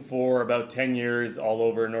wrestling for about 10 years all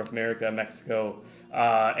over North America, Mexico.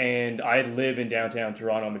 And I live in downtown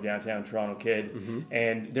Toronto. I'm a downtown Toronto kid.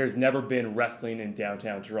 And there's never been wrestling in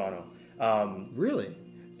downtown Toronto. Really?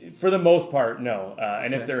 For the most part, no.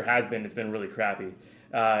 And if there has been, it's been really crappy.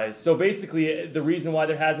 So basically, the reason why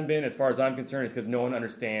there hasn't been, as far as I'm concerned, is because no one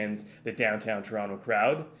understands the downtown Toronto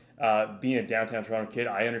crowd. Being a downtown Toronto kid,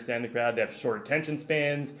 I understand the crowd. They have short attention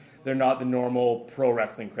spans. They're not the normal pro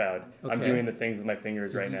wrestling crowd. Okay. I'm doing the things with my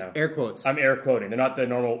fingers right now. Air quotes. I'm air quoting. They're not the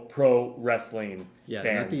normal pro wrestling fans.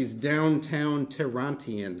 Not these downtown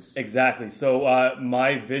Torontians. Exactly. So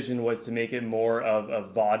my vision was to make it more of a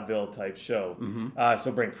vaudeville type show.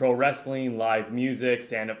 So bring pro wrestling, live music,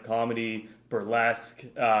 stand-up comedy, burlesque,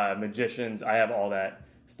 magicians. I have all that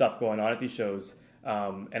stuff going on at these shows.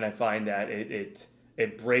 And I find that it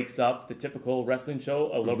breaks up the typical wrestling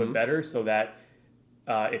show a little bit better so that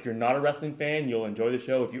if you're not a wrestling fan, you'll enjoy the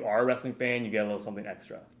show. If you are a wrestling fan, you get a little something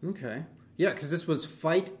extra. Okay. Yeah, because this was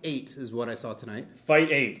Fight 8 is what I saw tonight.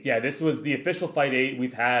 Fight 8. Yeah, this was the official Fight 8.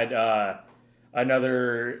 We've had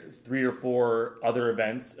another 3 or 4 other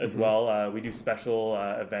events as well. We do special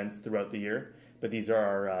events throughout the year, but these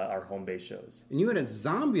are our home-based shows. And you had a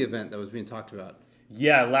zombie event that was being talked about.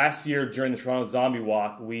 Yeah, last year during the Toronto Zombie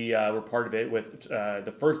Walk, we were part of it with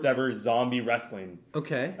the first ever zombie wrestling.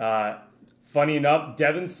 Okay. Funny enough,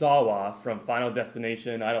 Devin Sawa from Final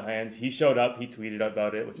Destination, Idle Hands, he showed up, he tweeted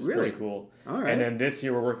about it, which is pretty cool. All right. And then this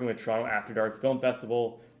year we're working with Toronto After Dark Film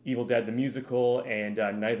Festival Evil Dead the Musical, and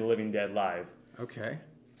Night of the Living Dead Live. Okay.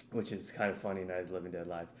 Which is kind of funny, Night of the Living Dead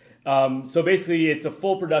Live. So basically, it's a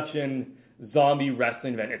full production zombie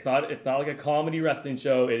wrestling event. It's not like a comedy wrestling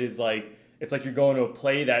show. It's like you're going to a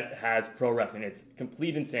play that has pro wrestling. It's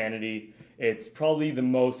complete insanity. It's probably the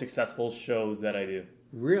most successful shows that I do.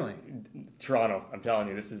 Really? Toronto, I'm telling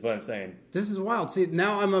you, this is what I'm saying. This is wild. See,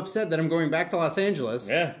 now I'm upset that I'm going back to Los Angeles.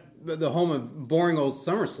 Yeah. The home of boring old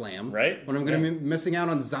SummerSlam. Right. When I'm going to be missing out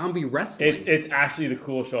on zombie wrestling. It's actually the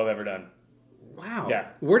coolest show I've ever done. Wow. Yeah.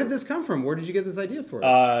 Where did this come from? Where did you get this idea for it?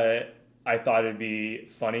 I thought it'd be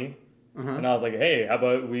funny. And I was like, hey, how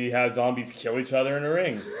about we have zombies kill each other in a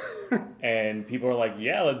ring? And people were like,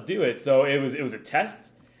 yeah, let's do it. So it was a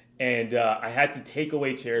test, and I had to take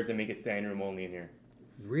away chairs and make it standing room only in here.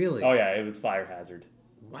 Really? Oh, yeah, it was fire hazard.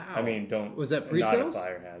 Wow. I mean, Was that pre-sales? Not a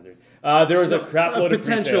fire hazard. There was a crap load of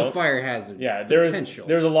pre-sales. Potential fire hazard. Yeah, there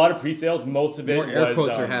was a lot of pre-sales. Most of it More air was...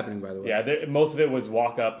 quotes are happening, by the way. Yeah, most of it was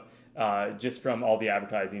walk-up. Just from all the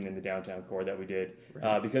advertising in the downtown core that we did.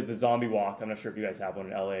 Because the zombie walk, I'm not sure if you guys have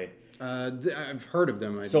one in LA. I've heard of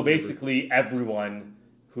them. So basically everyone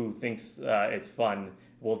who thinks it's fun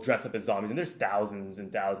will dress up as zombies. And there's thousands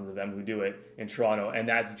and thousands of them who do it in Toronto. And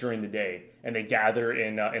that's during the day. And they gather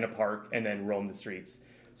in a park and then roam the streets.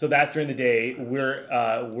 So that's during the day.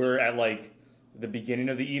 We're at like the beginning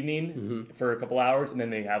of the evening for a couple hours, and then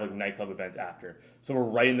they have like nightclub events after. So we're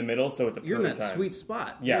right in the middle, so it's a perfect You're in that time. sweet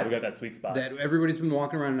spot. Yeah, we got that sweet spot. That everybody's been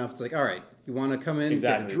walking around enough. It's like, all right, you want to come in,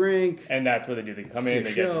 Exactly. get a drink. And that's what they do. They come See in, a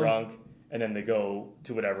they show. get drunk, and then they go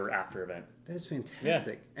to whatever after event. That is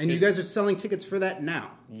fantastic. Yeah. And you guys are selling tickets for that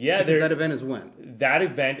now. Yeah, because that event is when? That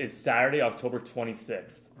event is Saturday, October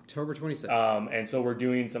 26th. October 26th. And so we're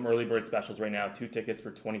doing some early bird specials right now. 2 tickets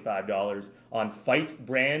for $25 on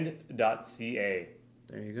fightbrand.ca.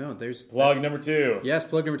 There you go. There's Plug number 2. Yes,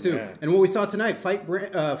 plug number 2. Yeah. And what we saw tonight, fight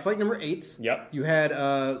number 8. Yep. You had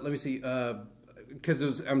let me see,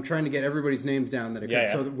 because I'm trying to get everybody's names down that I could.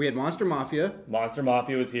 Yeah. So we had Monster Mafia. Monster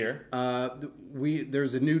Mafia was here.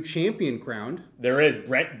 There's a new champion crowned. There is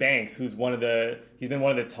Brent Banks, who's he's been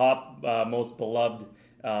one of the top most beloved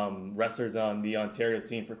wrestlers on the Ontario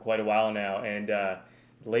scene for quite a while now, and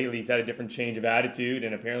lately he's had a different change of attitude,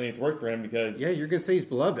 and apparently it's worked for him because Yeah, you're gonna say he's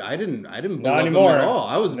beloved. I didn't not beloved anymore him at all.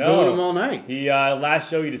 I was booing him all night. He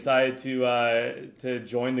last show he decided to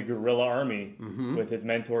join the guerrilla army with his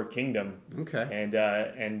mentor Kingdom. Okay. And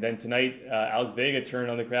then tonight Alex Vega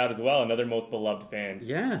turned on the crowd as well, another most beloved fan.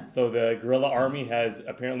 Yeah. So the guerrilla army has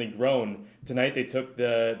apparently grown. Tonight they took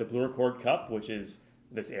the Bloor Court Cup, which is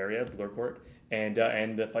this area, Bloor Court, and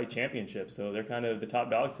the fight championship. So they're kind of the top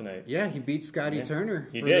dogs tonight. Yeah, he beat Scotty Turner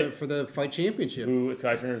for the fight championship.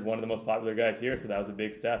 Scotty Turner is one of the most popular guys here, so that was a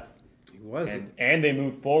big step. He was. And they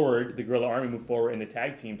moved forward. The Guerrilla Army moved forward in the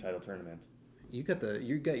tag team title tournament. You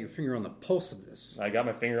got your finger on the pulse of this. I got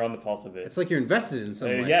my finger on the pulse of it. It's like you're invested in some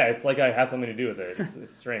way. Yeah, it's like I have something to do with it.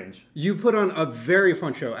 It's strange. You put on a very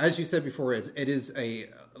fun show. As you said before, it is a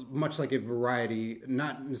much like a variety,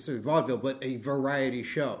 not necessarily vaudeville, but a variety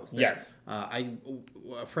show. Yes. A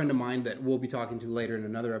friend of mine that we'll be talking to later in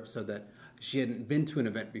another episode that she hadn't been to an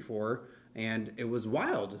event before, and it was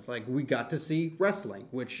wild. Like, we got to see wrestling,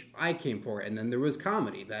 which I came for, and then there was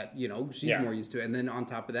comedy that, she's more used to. And then on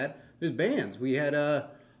top of that, there's bands. We had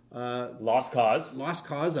Lost Cause,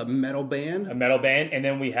 a metal band. and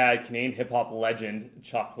then we had Canadian hip hop legend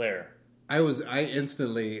Chuck Clare. I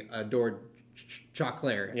instantly adored Chuck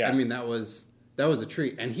Clare. Yeah. I mean, that was a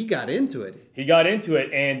treat, and he got into it.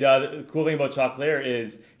 And the cool thing about Chuck Clare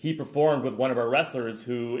is he performed with one of our wrestlers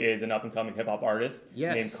who is an up-and-coming hip-hop artist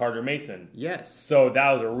named Carter Mason. Yes. So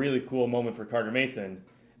that was a really cool moment for Carter Mason.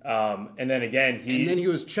 And then again, he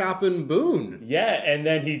was chopping Boone. Yeah, and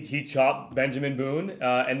then he chopped Benjamin Boone.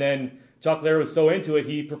 And then Chuck Clare was so into it,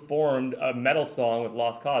 he performed a metal song with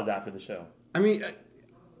Lost Cause after the show. I mean,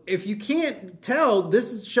 if you can't tell,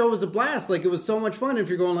 this show was a blast. Like, it was so much fun. If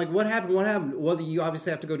you're going like, what happened? Well, you obviously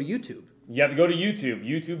have to go to YouTube. You have to go to YouTube,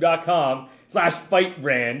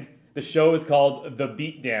 youtube.com/fightbrand. The show is called The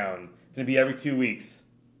Beatdown. It's going to be every 2 weeks.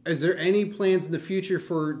 Is there any plans in the future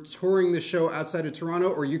for touring the show outside of Toronto,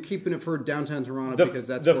 or you're keeping it for downtown Toronto because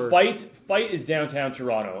that's where... Fight is downtown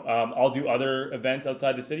Toronto. I'll do other events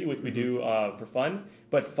outside the city, which we do for fun,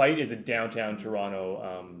 but Fight is a downtown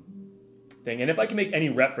Toronto thing. And if I can make any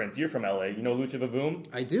reference, you're from LA, you know Lucha Vavoom?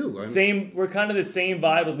 I do. We're kind of the same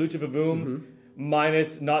vibe as Lucha Vavoom,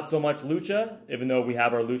 minus not so much Lucha, even though we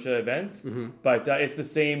have our Lucha events, but it's the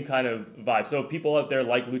same kind of vibe. So if people out there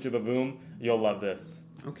like Lucha Vavoom, you'll love this.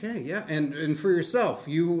 Okay, yeah, and for yourself,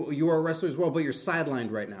 you are a wrestler as well, but you're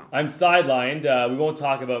sidelined right now. I'm sidelined. We won't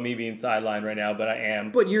talk about me being sidelined right now, but I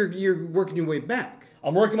am. But you're working your way back.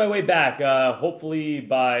 I'm working my way back. Hopefully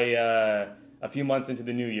by a few months into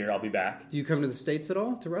the new year, I'll be back. Do you come to the States at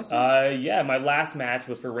all to wrestle? Yeah, my last match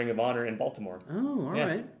was for Ring of Honor in Baltimore. Oh, all Yeah,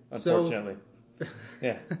 right. Unfortunately.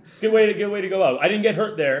 Yeah. Good way to go out. I didn't get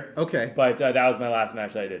hurt there. Okay. But that was my last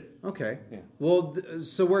match that I did. Okay. Yeah. Well,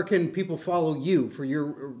 so where can people follow you for your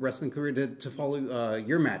wrestling career to follow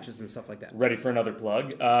your matches and stuff like that? Ready for another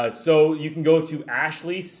plug. So you can go to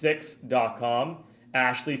ashley6.com.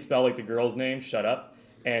 Ashley, spell like the girl's name, shut up.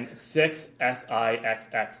 And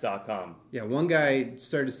 6sixx.com. Yeah, one guy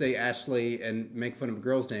started to say Ashley and make fun of a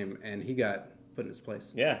girl's name, and he got put in his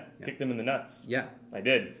place. Yeah, kicked him in the nuts. Yeah. I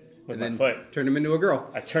did. With And my then foot. turned him into a girl.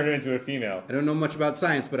 I turned him into a female. I don't know much about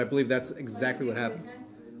science, but I believe that's exactly what happened.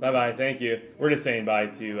 Bye-bye, thank you. We're just saying bye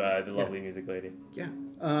to the lovely music lady. Yeah.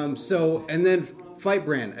 And then Fight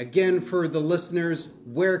Brand. Again, for the listeners,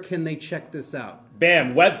 where can they check this out?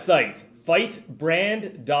 Bam, website,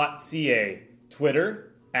 fightbrand.ca.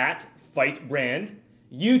 Twitter, @fightbrand.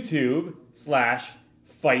 YouTube,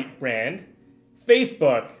 /fightbrand.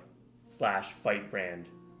 Facebook, /fightbrand.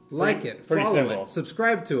 Like it, Pretty follow simple. it,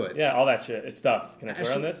 subscribe to it. Yeah, all that shit. It's stuff. Can I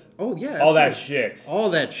swear on this? Oh, yeah. All that absolutely. shit. All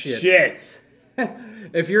that shit. Shit.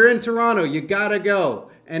 If you're in Toronto, you gotta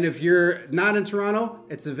go. And if you're not in Toronto,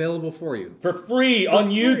 it's available for you. For free on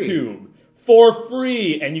free. YouTube. For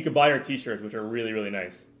free. And you can buy our t-shirts, which are really, really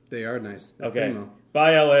nice. They are nice. They're Okay. primo.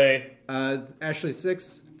 Bye, LA. Ashley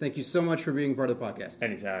Six, thank you so much for being part of the podcast.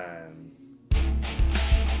 Anytime.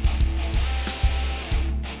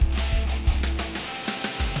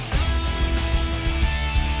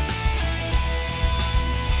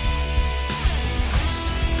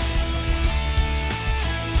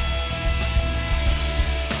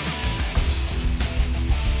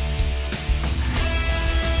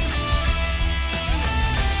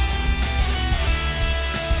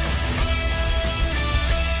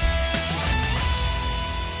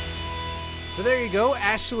 So there you go,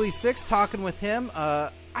 Ashley Six, talking with him.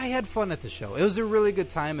 I had fun at the show. It was a really good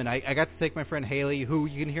time, and I got to take my friend Haley, who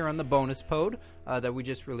you can hear on the bonus pod that we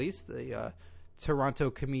just released, the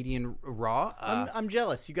Toronto Comedian Raw. I'm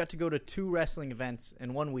jealous. You got to go to 2 wrestling events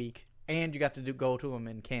in 1 week, and you got to go to them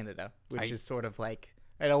in Canada, which is sort of like,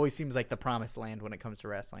 it always seems like the promised land when it comes to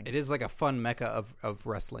wrestling. It is like a fun mecca of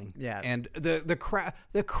wrestling. Yeah. And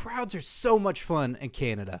the crowds are so much fun in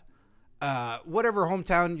Canada. Whatever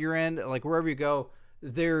hometown you're in, like wherever you go,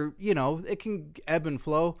 they're, it can ebb and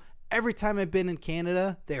flow. Every time I've been in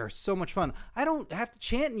Canada, they are so much fun. I don't have to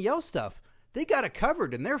chant and yell stuff. They got it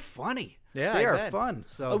covered, and they're funny. Yeah, they I are bet. fun.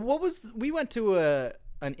 So we went to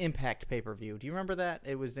an Impact pay-per-view. Do you remember that?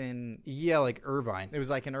 It was in, yeah, like Irvine. it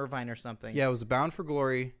was like in Irvine or something. Yeah, it was Bound for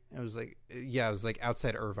Glory. It was like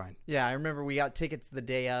outside Irvine. Yeah, I remember we got tickets the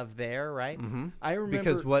day of there, right? Mm-hmm. I remember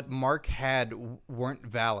Because what Mark had weren't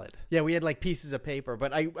valid. Yeah, we had like pieces of paper,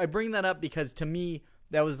 but I bring that up because to me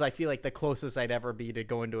that was, I feel like, the closest I'd ever be to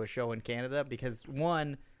going to a show in Canada because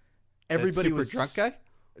one, everybody super was drunk guy.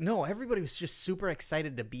 No, everybody was just super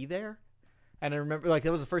excited to be there, and I remember like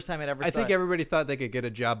that was the first time I'd ever. I saw think it. everybody thought they could get a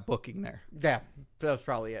job booking there. Yeah, that was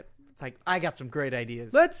probably it. It's like I got some great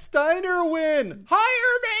ideas. Let Steiner win.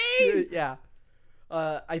 Hire me. Yeah.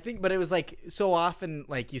 I think, but it was like so often,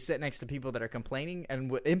 like you sit next to people that are complaining,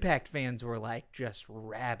 and Impact fans were like just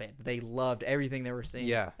rabid. They loved everything they were seeing.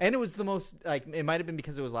 Yeah. And it was the most, like, it might have been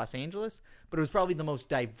because it was Los Angeles, but it was probably the most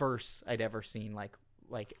diverse I'd ever seen. Like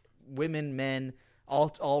women, men,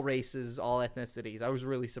 all races, all ethnicities. I was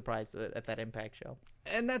really surprised at that Impact show.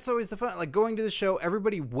 And that's always the fun. Like going to the show,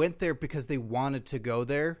 everybody went there because they wanted to go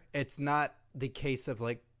there. It's not the case of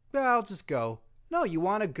like, well, I'll just go. No, you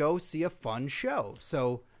want to go see a fun show.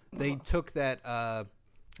 So they took that, oh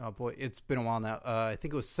boy, it's been a while now. I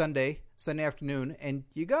think it was Sunday afternoon, and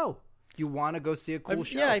you go. You want to go see a cool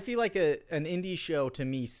show. Yeah, I feel like an indie show to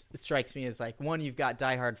me strikes me as like, one, you've got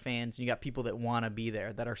diehard fans, and you got people that want to be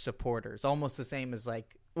there, that are supporters. Almost the same as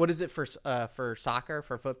like, what is it for soccer,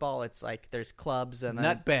 for football? It's like there's clubs and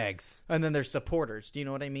then Nutbags. and then there's supporters. Do you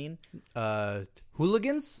know what I mean?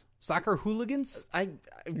 Hooligans? Soccer hooligans? I'm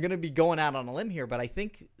gonna be going out on a limb here, but I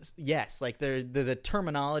think yes. Like the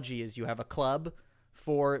terminology is you have a club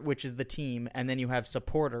which is the team, and then you have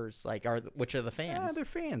supporters, which are the fans. Yeah, they're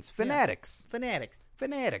fans. Fanatics.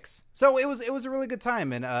 Fanatics. So it was a really good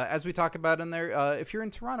time, and as we talk about in there, if you're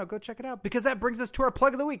in Toronto, go check it out, because that brings us to our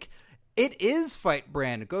plug of the week. It is Fight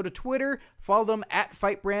Brand. Go to Twitter, follow them at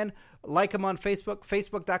Fight Brand, like them on Facebook,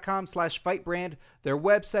 facebook.com/FightBrand, their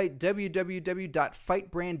website,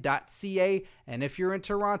 www.fightbrand.ca, and if you're in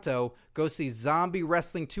Toronto, go see Zombie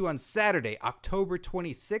Wrestling 2 on Saturday, October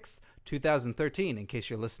 26th, 2013, in case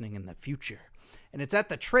you're listening in the future. And it's at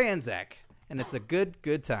the Transac, and it's a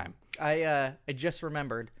good time. I just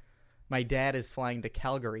remembered my dad is flying to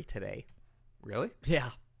Calgary today. Really? Yeah,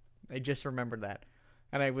 I just remembered that.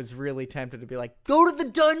 And I was really tempted to be like, go to the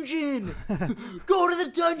dungeon! Go to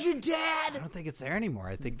the dungeon, Dad! I don't think it's there anymore.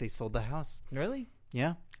 I think they sold the house. Really?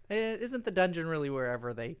 Yeah. Isn't the dungeon really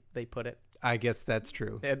wherever they put it? I guess that's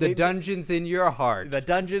true. Yeah, the dungeon's in your heart. The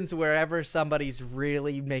dungeon's wherever somebody's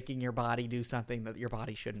really making your body do something that your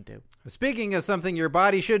body shouldn't do. Speaking of something your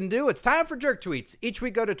body shouldn't do, it's time for Jerk Tweets. Each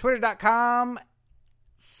week go to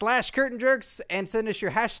twitter.com/curtainjerks and send us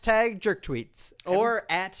your hashtag Jerk Tweets. Or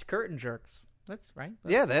at Curtain Jerks. That's right.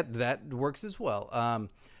 Yeah, that works as well.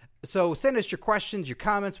 So send us your questions, your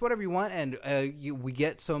comments, whatever you want, and we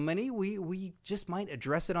get so many, we just might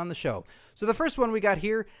address it on the show. So the first one we got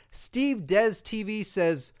here, Steve Des TV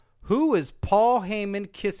says, who is Paul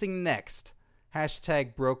Heyman kissing next?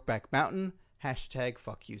 Hashtag Brokeback Mountain. Hashtag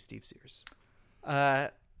fuck you, Steve Sears.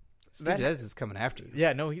 Steve Des is coming after you.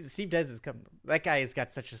 Yeah, no, Steve Des is coming. That guy has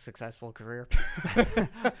got such a successful career.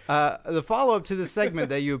 The follow-up to this segment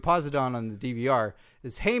that you paused on the DVR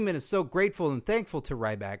is Heyman is so grateful and thankful to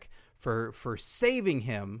Ryback for saving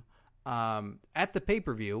him at the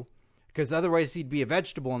pay-per-view, because otherwise he'd be a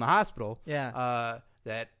vegetable in the hospital. Yeah.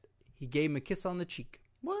 That he gave him a kiss on the cheek.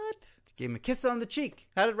 What? Gave him a kiss on the cheek.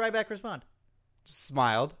 How did Ryback respond?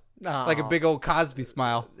 Smiled. Aw. Like a big old Cosby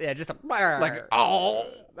smile. Yeah, just a... Like, oh!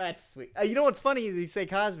 That's sweet. You know what's funny? You say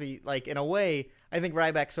Cosby, like, in a way, I think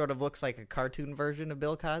Ryback sort of looks like a cartoon version of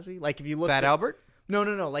Bill Cosby. Like, if you look Fat Albert? No.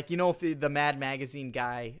 Like, you know, if the Mad Magazine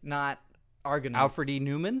guy, not Argonaut. Alfred E.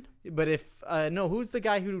 Newman? But if, no, who's the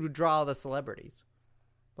guy who would draw all the celebrities?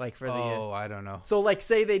 Like, for the... Oh, I don't know. So, like,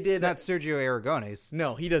 say they did... It's not Sergio Aragones.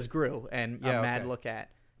 No, he does Gru and Yeah, a Mad okay. Look At.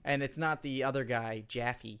 And it's not the other guy,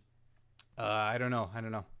 Jaffe. I don't know.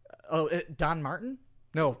 Oh, Don Martin?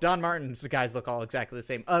 No, Don Martin's guys look all exactly the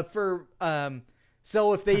same.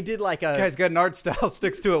 So if they did like a... Guy's got an art style,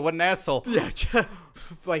 sticks to it. What an asshole. Yeah,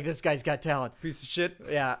 like this guy's got talent. Piece of shit.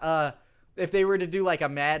 Yeah, if they were to do like a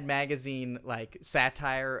Mad Magazine like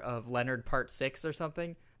satire of Leonard Part 6 or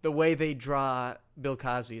something, the way they draw Bill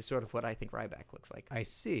Cosby is sort of what I think Ryback looks like. I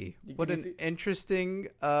see. What an interesting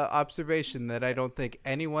observation that I don't think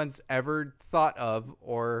anyone's ever thought of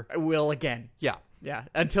or... I will again. Yeah. Yeah,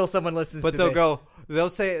 until someone listens But to they'll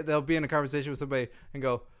this. they'll be in a conversation with somebody and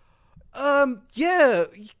go, yeah,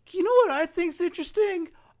 you know what I think's interesting?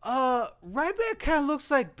 Ryback kind of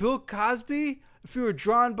looks like Bill Cosby if he were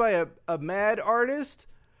drawn by a mad artist.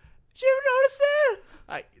 Did you ever notice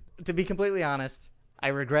that? To be completely honest, I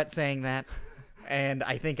regret saying that. And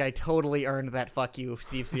I think I totally earned that fuck you,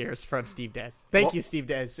 Steve Sears, from Steve Des. Thank you, Steve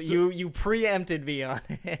Des. You preempted me on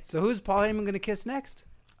it. So who's Paul Heyman going to kiss next?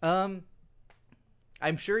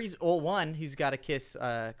 I'm sure he's he's got to kiss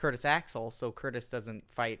Curtis Axel so Curtis doesn't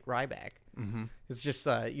fight Ryback. Mm-hmm. It's just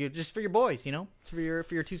just for your boys, you know, it's for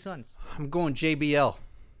your two sons. I'm going JBL.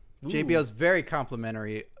 Ooh. JBL's very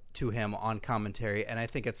complimentary to him on commentary, and I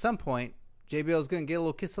think at some point JBL's going to get a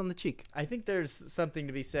little kiss on the cheek. I think there's something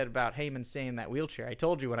to be said about Heyman staying in that wheelchair. I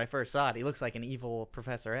told you when I first saw it, he looks like an evil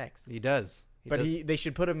Professor X. He does. They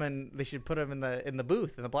should put him in. They should put him in the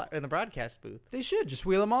booth in the broadcast booth. They should just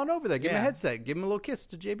wheel him on over there. Give him a Yeah. headset. Give him a little kiss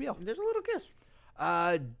to JBL. There's a little kiss.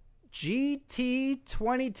 GT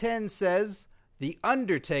 2010 says the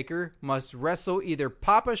Undertaker must wrestle either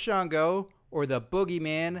Papa Shango or the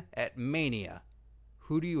Boogeyman at Mania.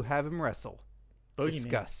 Who do you have him wrestle? Boogeyman.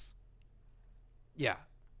 Discuss. Yeah,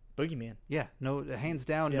 Boogeyman. yeah. No, hands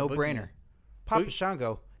down, Yeah, no Boogeyman. brainer. Papa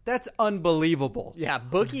Shango. That's unbelievable. Yeah,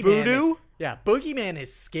 Boogeyman. Voodoo? Yeah, Boogeyman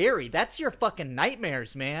is scary. That's your fucking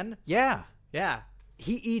nightmares, man. Yeah. Yeah.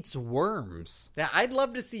 He eats worms. Yeah, I'd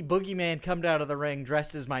love to see Boogeyman come down to the ring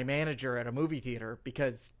dressed as my manager at a movie theater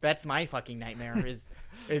because that's my fucking nightmare is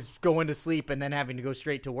going to sleep and then having to go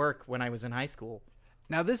straight to work when I was in high school.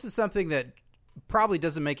 Now, this is something that probably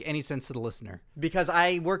doesn't make any sense to the listener. Because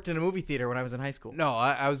I worked in a movie theater when I was in high school. No,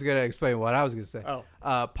 I was going to explain what I was going to say. Oh.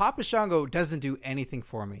 Papa Shango doesn't do anything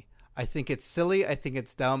for me. I think it's silly, I think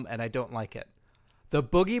it's dumb, and I don't like it. The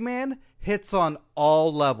Boogeyman hits on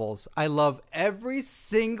all levels. I love every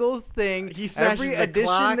single thing, He smashes every the addition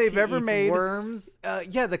clock, they've he ever eats made. worms.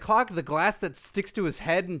 Yeah, the clock, the glass that sticks to his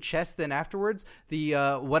head and chest then afterwards.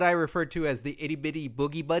 The what I refer to as the itty bitty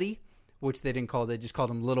boogie buddy, which they didn't call it, they just called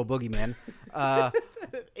him Little Boogeyman.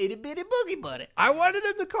 Itty bitty boogie buddy. I wanted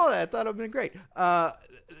them to call that. I thought it would have been great.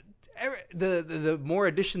 The more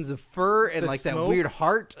additions of fur and The like smoke. that weird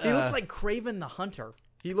heart. He looks like Craven the Hunter.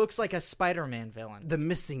 He looks like a Spider-Man villain. The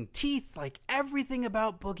missing teeth, like everything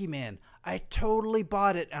about Boogeyman. I totally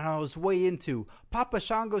bought it, and I was way into. Papa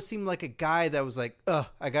Shango seemed like a guy that was like,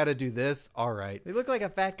 I gotta do this. All right. He looked like a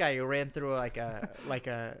fat guy who ran through like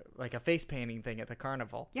a face painting thing at the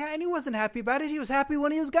carnival. Yeah, and he wasn't happy about it. He was happy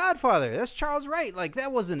when he was Godfather. That's Charles Wright. Like,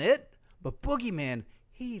 that wasn't it. But Boogeyman,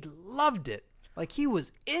 he loved it. Like, he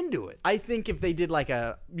was into it. I think if they did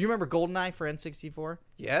you remember GoldenEye for N64?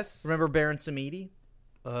 Yes. Remember Baron Samedi?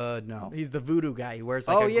 No. He's the voodoo guy who wears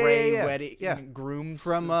a gray wedding groom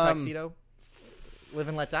from tuxedo. Live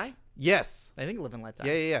and Let Die? Yes. I think Live and Let Die.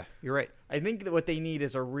 Yeah. You're right. I think that what they need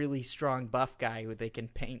is a really strong buff guy who they can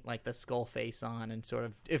paint like the skull face on and sort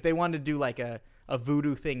of, if they wanted to do like a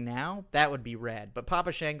voodoo thing now, that would be rad. But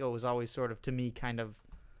Papa Shango was always sort of, to me, kind of...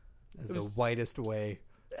 That's the whitest way.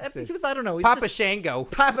 I don't know. Papa Shango.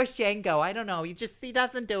 Papa Shango. I don't know. He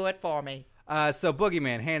doesn't do it for me. So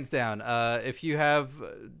Boogeyman, hands down. If you have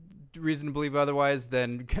reason to believe otherwise,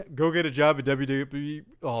 then go get a job at WWE.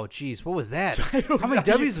 Oh, jeez, what was that? How many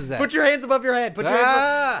W's was that? Put your hands above your head. Put your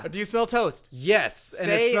hands above. Do you smell toast? Yes, and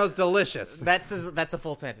it smells delicious. That's a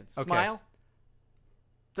full sentence. Okay. Smile.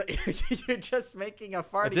 You're just making a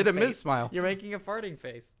farting face. I did a mid-smile. You're making a farting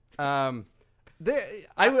face. I've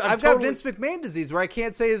got Vince McMahon disease where I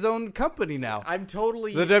can't say his own company now. I'm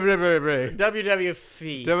totally... The WWE.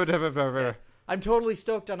 WWE. Yeah. I'm totally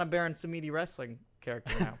stoked on a Baron Samedi wrestling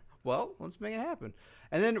character now. Well, let's make it happen.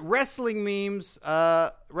 And then wrestling memes.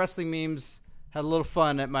 Wrestling memes had a little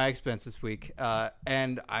fun at my expense this week,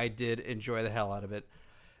 and I did enjoy the hell out of it.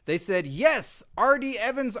 They said, yes, R.D.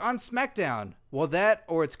 Evans on SmackDown. Well, that,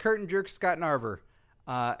 or it's Curtain Jerk Scott Narver.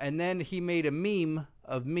 And then he made a meme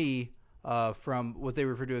of me from what they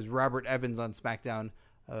refer to as Robert Evans on SmackDown,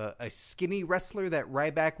 a skinny wrestler that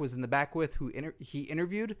Ryback was in the back with, who he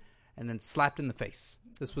interviewed and then slapped in the face.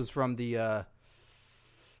 This was from the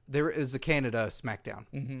there is a Canada SmackDown.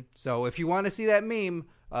 Mm-hmm. So if you want to see that meme,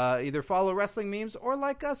 either follow Wrestling Memes or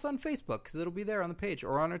like us on Facebook, because it'll be there on the page,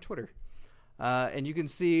 or on our Twitter. And you can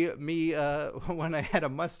see me when I had a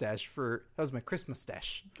mustache that was my Christmas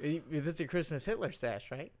stash. That's your Christmas Hitler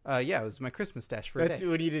stash, right? Yeah, it was my Christmas stash for a day.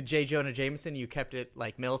 When you did J. Jonah Jameson, you kept it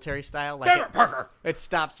like military style. Like Parker! It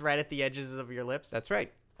stops right at the edges of your lips. That's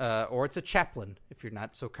right. Or it's a chaplain, if you're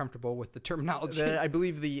not so comfortable with the terminology. I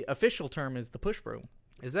believe the official term is the push broom.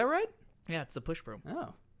 Is that right? Yeah, it's the push broom.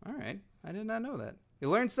 Oh, all right. I did not know that. You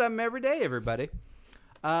learn something every day, everybody.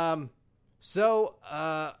 So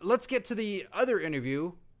let's get to the other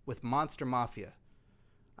interview with Monster Mafia.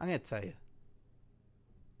 I'm going to tell you,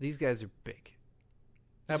 these guys are big.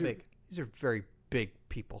 How big? These are very big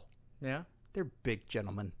people. Yeah? They're big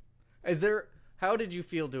gentlemen. How did you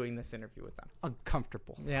feel doing this interview with them?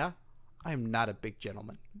 Uncomfortable. Yeah? I am not a big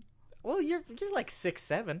gentleman. Well, you're like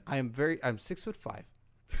 6'7". I'm 6'5".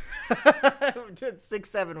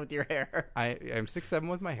 6'7" with your hair. I am 6'7"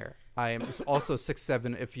 with my hair. I am also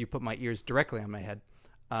 6'7" if you put my ears directly on my head.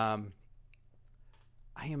 I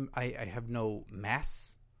have no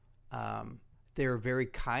mass. They're very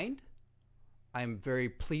kind. I'm very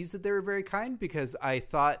pleased that they were very kind, because I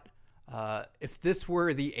thought if this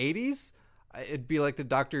were the 80s, it'd be like the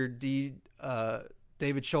Dr. D.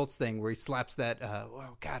 David Schultz thing where he slaps that.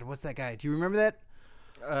 Oh God, what's that guy? Do you remember that?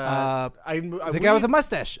 The guy with the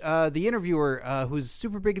mustache, the interviewer who's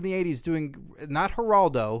super big in the 80s, doing not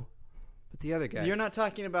Geraldo, but the other guy. You're not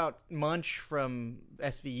talking about Munch from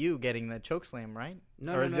SVU getting the chokeslam, right?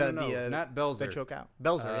 No, not Belzer. The choke out.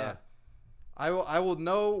 Belzer, yeah. I will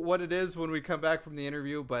know what it is when we come back from the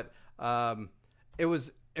interview, but it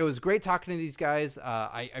was great talking to these guys.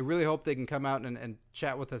 I really hope they can come out and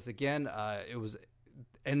chat with us again.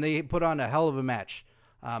 And they put on a hell of a match.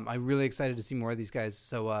 I'm really excited to see more of these guys.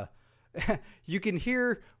 So you can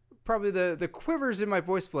hear probably the quivers in my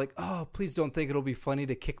voice for like, oh, please don't think it'll be funny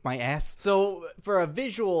to kick my ass. So for a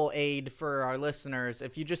visual aid for our listeners,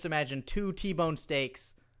 if you just imagine 2 T-bone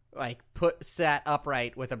steaks sat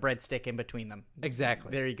upright with a breadstick in between them.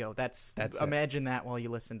 Exactly. There you go. That's imagine that while you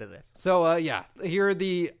listen to this. So yeah, here are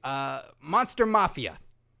the Monster Mafia.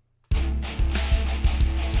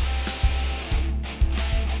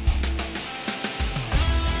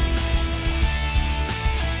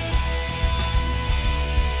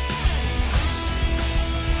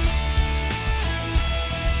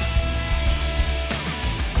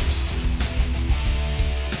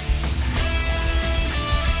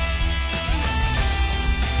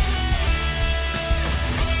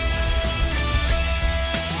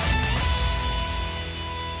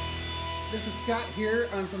 Scott here.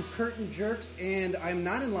 I'm from Curtain Jerks, and I'm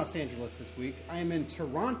not in Los Angeles this week. I am in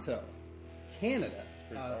Toronto, Canada.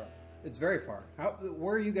 It's very far.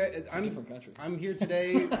 Where are you guys? a different country. I'm here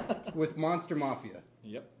today with Monster Mafia.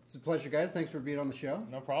 Yep. It's a pleasure, guys. Thanks for being on the show.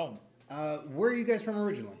 No problem. Where are you guys from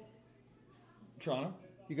originally? Toronto.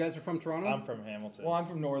 You guys are from Toronto? I'm from Hamilton. Well, I'm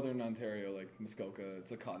from northern Ontario, like Muskoka.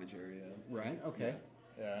 It's a cottage area. Right, okay.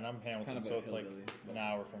 Yeah, and I'm Hamilton, Kind of so a it's like hillbilly. an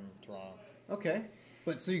hour from Toronto. Okay.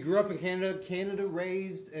 But so you grew up in Canada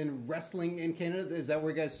raised and wrestling in Canada. Is that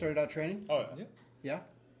where you guys started out training? Oh, yeah. Yeah?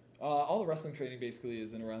 All the wrestling training basically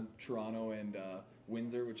is in around Toronto and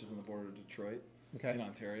Windsor, which is on the border of Detroit, Okay. in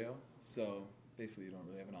Ontario. So basically, you don't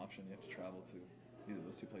really have an option. You have to travel to either of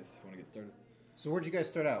those two places if you want to get started. So where'd you guys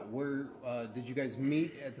start out? Where did you guys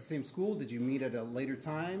meet at the same school? Did you meet at a later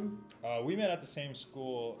time? We met at the same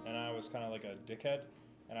school, and I was kind of like a dickhead,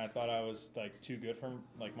 and I thought I was like too good for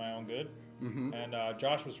like my own good. Mm-hmm. And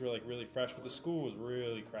Josh was really fresh, but the school was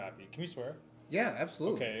really crappy. Can we swear? Yeah,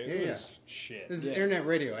 absolutely. Okay, yeah, it yeah. was shit. This is Yeah. internet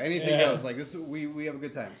radio. Anything Yeah. goes. Like this, we have a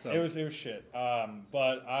good time. So It was shit.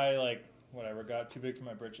 But I like whatever got too big for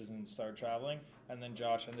my britches and started traveling, and then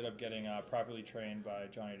Josh ended up getting properly trained by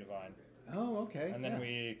Johnny Devine, Oh, okay. and then yeah.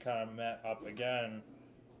 we kind of met up again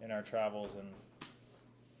in our travels, and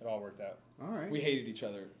it all worked out. All right. We hated each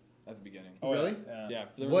other at the beginning. Oh, Really? Yeah. Yeah.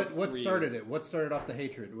 there was What like 3 started years. it? What started off the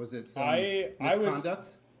hatred? Was it some I was- misconduct?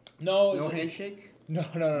 No, No it's- handshake?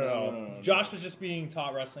 No. Josh was just being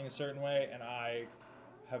taught wrestling a certain way, and I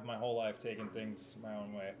have my whole life taken things my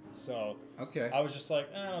own way. So Okay. I was just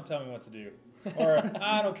like, don't tell me what to do, or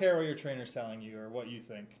I don't care what your trainer's telling you or what you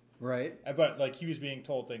think. Right. But like he was being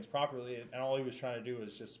told things properly, and all he was trying to do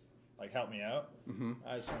was just like help me out. Mm-hmm.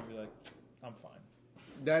 I just want to be like, I'm fine.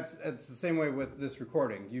 It's the same way with this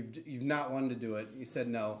recording. You've not wanted to do it. You said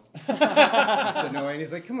no. You said no, and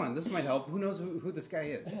he's like, "Come on, this might help. Who knows who this guy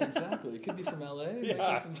is?" Yeah, exactly. It could be from LA. Might Yeah,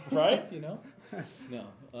 get some- right? You know?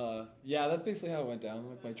 No. Yeah, that's basically how it went down.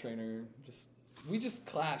 Like my trainer we just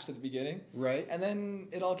clashed at the beginning. Right. And then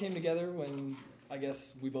it all came together when I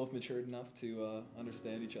guess we both matured enough to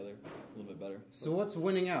understand each other a little bit better. So what's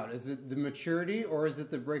winning out? Is it the maturity or is it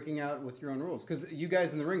the breaking out with your own rules? Because you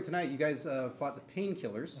guys in the ring tonight, you guys fought the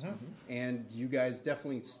Painkillers, and you guys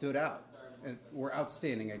definitely stood out. And were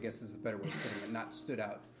outstanding, I guess is the better way of putting it, not stood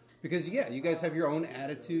out. Because, yeah, you guys have your own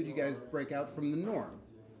attitude. You guys break out from the norm.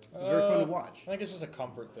 It was very fun to watch. I think it's just a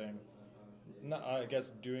comfort thing. I guess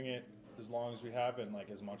doing it as long as we have and like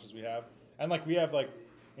as much as we have, and like we have like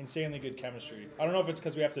insanely good chemistry. I don't know if it's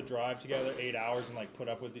because we have to drive together 8 hours and like put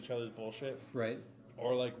up with each other's bullshit, Right.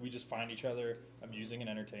 or like we just find each other amusing and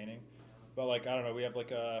entertaining. But like I don't know, we have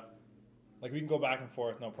like we can go back and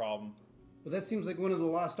forth, no problem. Well, that seems like one of the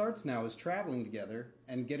lost arts now is traveling together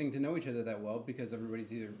and getting to know each other that well because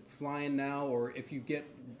everybody's either flying now or if you get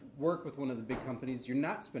work with one of the big companies, you're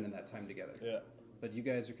not spending that time together. Yeah, But you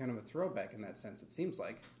guys are kind of a throwback in that sense, it seems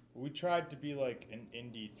like. we tried to be like an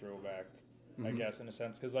indie throwback, I guess, in a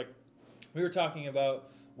sense, because like we were talking about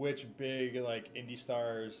which big like indie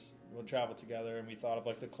stars will travel together, and we thought of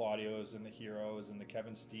like the Claudios and the Heroes and the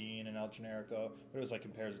Kevin Steen and El Generico, but it was like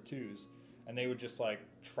in pairs of twos, and they would just like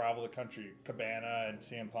travel the country, Cabana and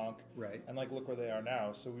CM Punk, Right. and like look where they are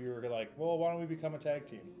now. So we were like, well, why don't we become a tag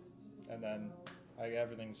team? And then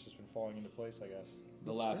everything's just been falling into place, I guess.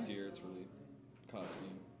 The last year, it's really caught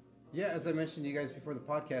steam. Yeah, as I mentioned to you guys before the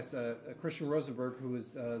podcast, Christian Rosenberg, who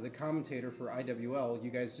was the commentator for IWL,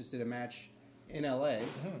 you guys just did a match in LA,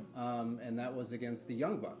 and that was against the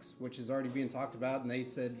Young Bucks, which is already being talked about, and they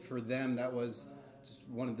said for them that was just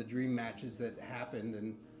one of the dream matches that happened,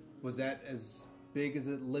 and was that as big as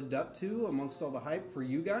it lived up to amongst all the hype for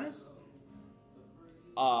you guys?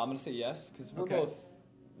 I'm gonna say yes because Okay.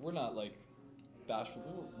 we're not like bashful.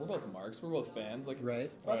 We're both marks. We're both fans. Like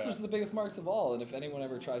Right. wrestlers are the biggest marks of all, and if anyone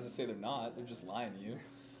ever tries to say they're not, they're just lying to you.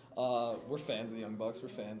 We're fans of the Young Bucks. We're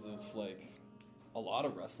fans of like a lot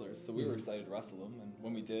of wrestlers, so we were excited to wrestle them. And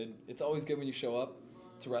when we did, it's always good when you show up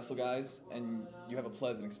to wrestle guys and you have a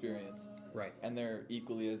pleasant experience. Right. And they were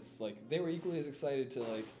equally as excited to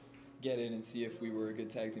like get in and see if we were a good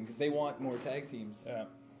tag team because they want more tag teams Yeah.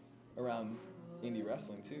 around indie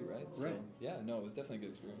wrestling too, right? So Right. yeah, no, it was definitely a good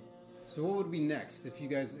experience. So what would be next if you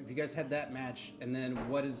guys had that match, and then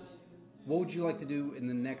what would you like to do in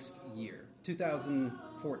the next year,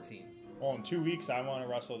 2014? Well, in 2 weeks, I want to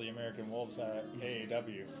wrestle the American Wolves at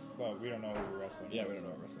AAW, but we don't know who we're wrestling. Yeah, yet, we don't so.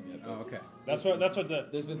 know about wrestling yet. Oh, But okay. That's what the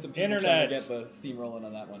there's been some people internet. trying to get the steam rolling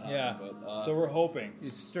on that one. Yeah, But, so we're hoping. You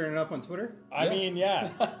stirring it up on Twitter? I Yeah. mean,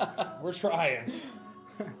 yeah, we're trying.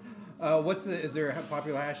 Is there a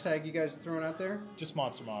popular hashtag you guys are throwing out there? Just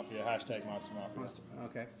Monster Mafia, hashtag Monster Mafia.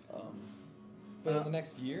 Okay. but in the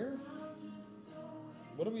next year,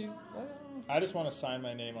 what do we? I just want to sign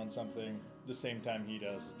my name on something the same time he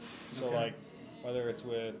does. So Okay. like, whether it's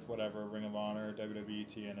with whatever Ring of Honor, WWE,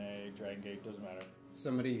 TNA, Dragon Gate, doesn't matter.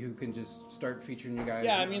 Somebody who can just start featuring you guys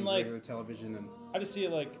Yeah, I on mean, like- regular television and I just see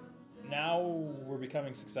it like now we're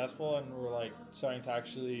becoming successful and we're like starting to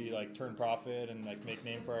actually like turn profit and like make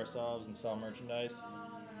name for ourselves and sell merchandise.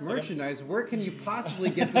 merchandise. Where can you possibly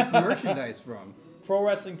get this merchandise from?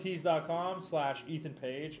 ProWrestlingTees.com/Ethan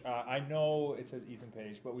Page. I know it says Ethan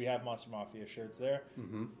Page, but we have Monster Mafia shirts there.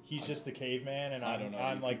 Mm-hmm. He's just the caveman, and I don't know.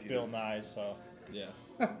 I'm Use like Bill computers. Nye, so Yeah.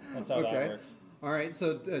 that's how that works. All right,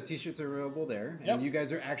 so t-shirts are available there, and Yep. you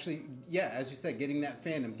guys are actually, as you said, getting that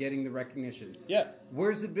fandom, getting the recognition. Yeah,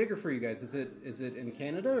 Where's it bigger for you guys? Is it in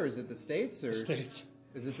Canada or is it the States or the States.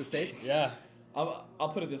 Is it the States? Yeah. I'll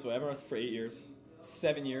put it this way. I've been wrestling for 8 years.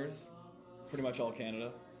 7 years, pretty much all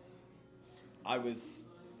Canada. I was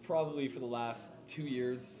probably for the last 2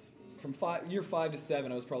 years, from year 5 to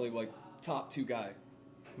 7, I was probably like top 2 guy.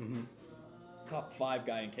 Mm-hmm. Top 5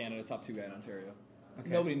 guy in Canada, top 2 guy in Ontario. Okay.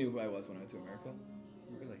 Nobody knew who I was when I went to America.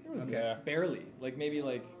 Really? There was Okay. Yeah. barely, like maybe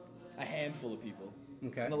like a handful of people.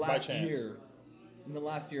 Okay. In the By last chance. year, at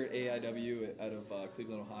AIW out of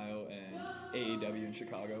Cleveland, Ohio, and AAW in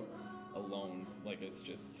Chicago alone, like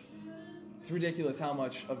it's ridiculous how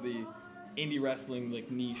much of the indie wrestling like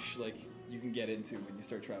niche like you can get into when you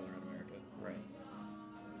start traveling around America. Right.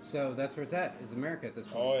 So that's where it's at, is America at this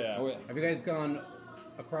point. Oh yeah. Oh yeah. Have you guys gone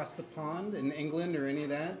across the pond in England or any of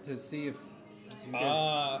that to see if you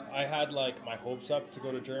guys... I had like my hopes up to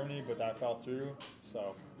go to Germany, but that fell through.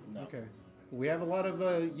 So no. Okay. We have a lot of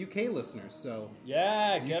UK listeners, so...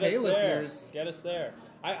 Yeah, get UK us listeners. there. Get us there.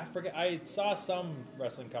 I forget. I saw some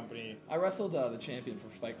wrestling company. I wrestled the champion for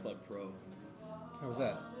Fight Club Pro, How was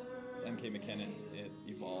that? MK McKinnon, at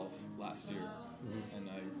Evolve last year, Mm-hmm. and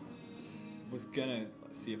I was gonna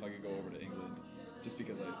see if I could go over to England, just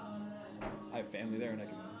because I have family there and I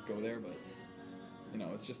can go there, but you know,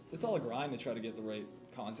 it's all a grind to try to get the right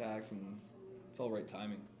contacts and it's all right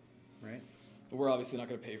timing. Right? But we're obviously not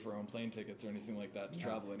going to pay for our own plane tickets or anything like that to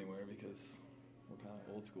travel anywhere because we're kind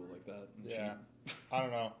of old school like that. And Yeah. cheap. I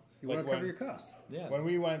don't know. You Like want to cover when- your costs. Yeah. When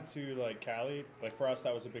we went to like Cali, like for us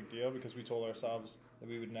that was a big deal because we told ourselves that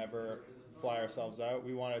we would never fly ourselves out.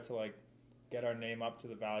 We wanted to like get our name up to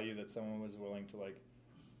the value that someone was willing to like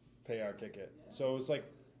pay our ticket. So it was like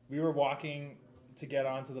we were walking to get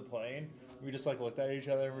onto the plane. We just like looked at each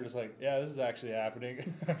other and we're just like, yeah, this is actually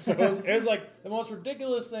happening. So it was like the most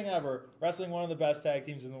ridiculous thing ever. Wrestling one of the best tag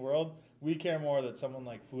teams in the world. We care more that someone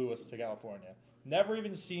like flew us to California. Never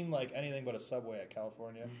even seen like anything but a subway at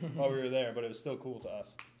California while we were there, but it was still cool to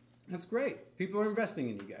us. That's great. People are investing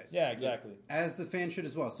in you guys. Yeah, exactly. As the fans should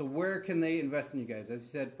as well. So where can they invest in you guys? As you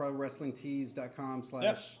said, ProWrestlingTees.com/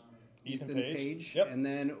 Yep. Ethan Ethan Page. Page. Yep. And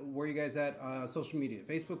then where are you guys at social media?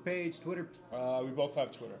 Facebook page, Twitter? We both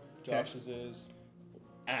have Twitter. Josh's is,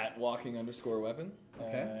 At walking_weapon.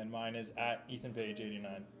 Okay. and mine is at Ethan Page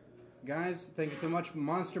 89. Guys, thank you so much.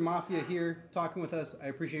 Monster Mafia here talking with us. I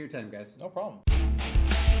appreciate your time, guys. No problem.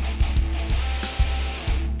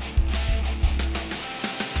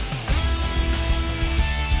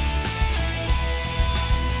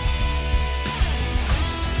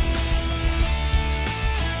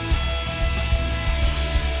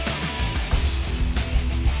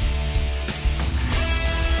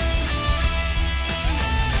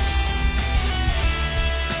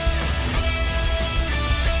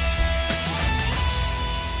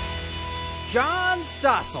 John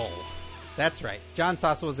Stossel. That's right. John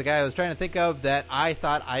Stossel was the guy I was trying to think of that I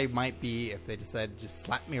thought I might be if they decided to just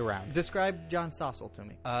slap me around. Describe John Stossel to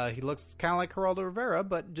me. He looks kind of like Geraldo Rivera,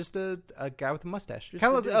 but just a guy with a mustache. Just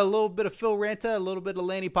Kind a of dude. a little bit of Phil Ranta, a little bit of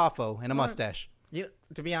Lanny Poffo, and a mustache. You know,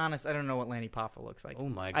 to be honest, I don't know what Lanny Poffo looks like. Oh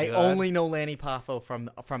my I God. only know Lanny Poffo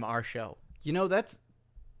from our show. You know, that's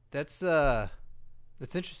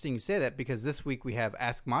interesting you say that because this week we have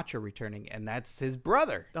Ask Macho returning, and that's his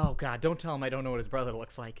brother. Oh God, don't tell him I don't know what his brother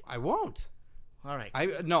looks like. I won't. All right.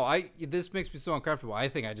 This makes me so uncomfortable. I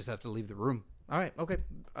think I just have to leave the room. All right. Okay.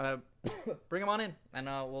 Bring him on in, and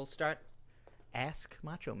we'll start. Ask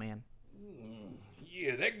Macho Man.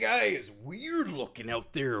 Yeah, that guy is weird looking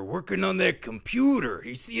out there working on that computer.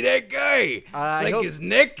 You see that guy? I It's like hope- his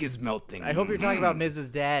neck is melting. I hope you're talking about Mrs.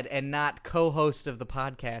 Dad and not co-host of the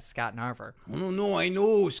podcast, Scott Narver. No, I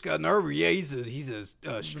know Scott Narver. Yeah, he's a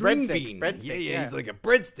string Breadstick, bean. breadstick, yeah. He's like a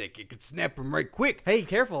breadstick. You could snap him right quick. Hey,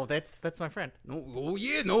 careful! That's my friend.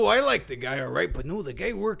 No, I like the guy, all right, but no, the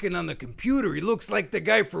guy working on the computer, he looks like the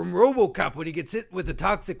guy from RoboCop when he gets hit with the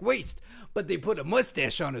toxic waste, but they put a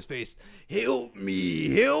mustache on his face. Help me,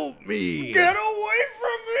 help me. Get away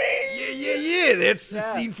from me! Yeah, that's the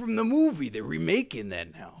scene from the movie. They're remaking that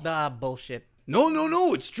now. Bullshit.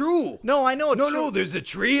 No, it's true. No, I know it's true. No, there's a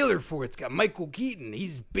trailer for it. It's got Michael Keaton.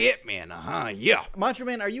 He's Batman. Yeah. Macho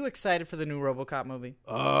Man, are you excited for the new RoboCop movie?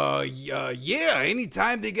 Yeah.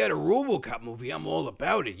 Anytime they got a RoboCop movie, I'm all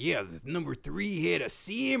about it. Yeah, the number 3 had a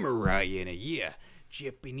samurai in it. Yeah,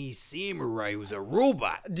 Japanese samurai who's a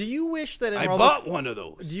robot. Do you wish that in I bought one of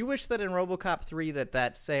those. Do you wish that in RoboCop 3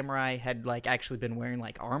 that samurai had like actually been wearing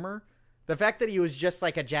like armor? The fact that he was just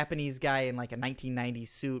like a Japanese guy in like a 1990s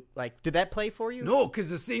suit, like, did that play for you? No, because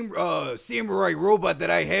the same samurai robot that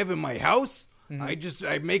I have in my house,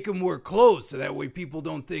 I make him wear clothes so that way people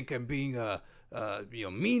don't think I'm being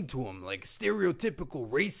mean to him, like stereotypical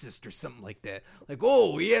racist or something like that. Like,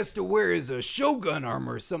 oh, he has to wear his Shogun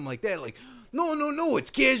armor or something like that. Like, no,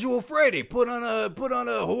 it's Casual Friday. Put on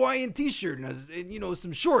a Hawaiian t-shirt and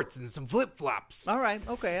some shorts and some flip flops. All right,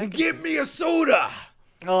 okay. And give me a soda.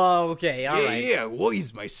 Oh, okay, all right. Yeah. Well,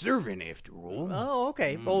 he's my servant after all. Oh,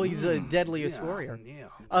 okay. Well, he's a deadliest warrior. Yeah.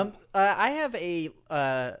 I have a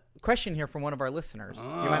question here from one of our listeners. You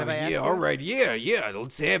mind if I ask? Yeah. you? All right. Yeah.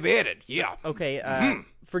 Let's have at it. Yeah. Okay.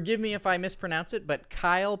 Forgive me if I mispronounce it, but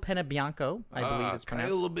Kyle Penebianco, I believe it's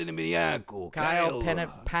pronounced. Kyle Benebianco. Kyle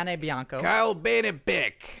Penebianco. Kyle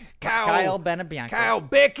Benebeck. Kyle Benebianco. Kyle,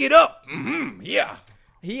 back it up. Yeah.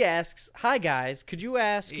 He asks, "Hi guys, could you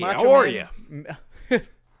ask Hey, Macho how are Man-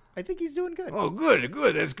 I think he's doing good. Oh, good.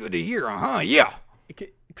 That's good to hear. Yeah.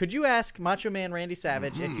 Could you ask Macho Man Randy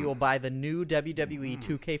Savage if he will buy the new WWE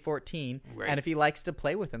 2K14 Right. and if he likes to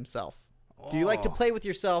play with himself? Do you like to play with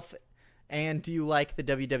yourself, and do you like the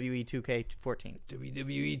WWE 2K14?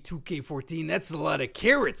 WWE 2K14, that's a lot of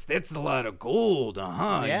carrots. That's a lot of gold.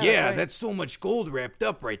 Yeah, Yeah, that's right. that's so much gold wrapped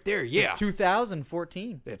up right there. Yeah. It's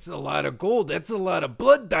 2014. That's a lot of gold. That's a lot of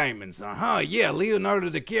blood diamonds. Yeah, Leonardo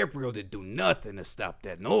DiCaprio did do nothing to stop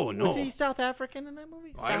that. No. Was he South African in that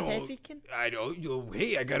movie? South African? I don't.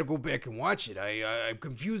 Hey, I gotta go back and watch it. I'm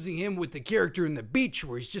confusing him with the character in The Beach,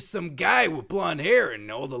 where he's just some guy with blonde hair and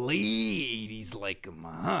all the ladies like him.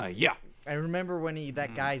 Yeah. I remember when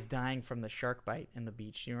that guy's dying from the shark bite in the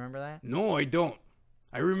beach. Do you remember that? No, I don't.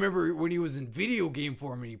 I remember when he was in video game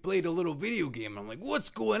form and he played a little video game. I'm like,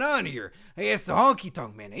 what's going on here? I asked the Honky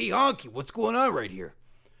Tonk Man, hey, Honky, what's going on right here?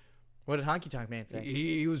 What did Honky Tonk Man say?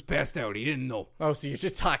 He was passed out. He didn't know. Oh, so you're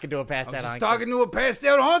just talking to a passed I out was Honky just talking to a passed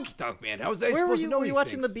out Honky Tonk Man. How was I Where were supposed you? to know Were you these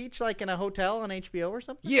watching things? the beach like in a hotel on HBO or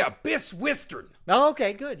something? Yeah, Best Western. Oh,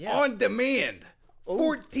 okay, good. Yeah. On demand.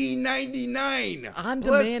 $14.99. On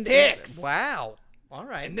plus demand. tax. Wow. All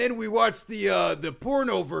right. And then we watched the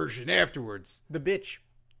porno version afterwards. The bitch.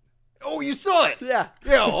 Oh, you saw it? Yeah.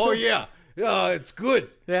 Yeah. Oh, yeah. It's good.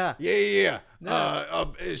 Yeah. Yeah.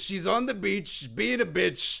 She's on the beach, being a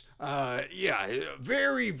bitch. Yeah.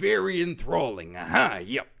 Very, very enthralling.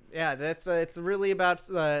 Yep. Yeah, it's really about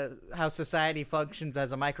how society functions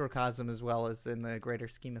as a microcosm as well as in the greater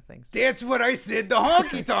scheme of things. That's what I said. The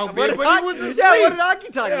Honky Tonk What Man, did but he was asleep. yeah, what did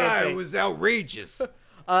Honky Tonk Man Yeah, say? it was outrageous.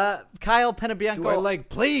 Kyle Penebianco. Do I like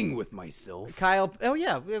playing with myself? Kyle? Oh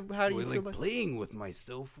yeah. How do Do you I feel like about? playing with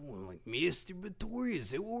myself? Oh, I'm like masturbatory.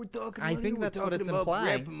 Is that what we're talking about? I think here? that's we're what talking it's about implying.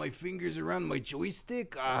 wrapping my fingers around my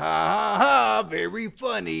joystick. Very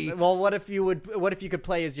funny. Well, what if you could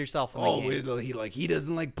play as yourself in the Oh, game? he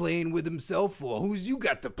doesn't like playing with himself. Well, who's you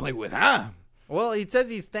got to play with, huh? Well, he says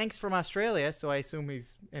he's thanks from Australia, so I assume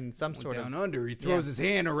he's in some sort Down of. under, he throws his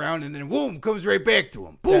hand around and then boom, comes right back to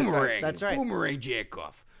him. Boomerang. That's right. Boomerang jack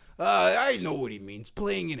off. I know what he means.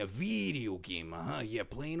 Playing in a video game. Yeah,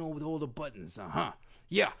 playing with all the buttons.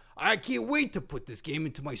 Yeah, I can't wait to put this game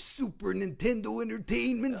into my Super Nintendo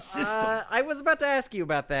Entertainment System. I was about to ask you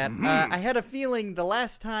about that. I had a feeling the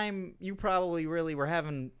last time you probably really were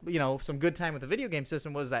having, some good time with the video game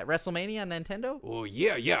system was that WrestleMania on Nintendo. Oh,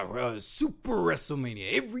 yeah. Super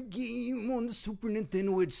WrestleMania. Every game on the Super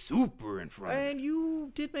Nintendo had Super in front of it. And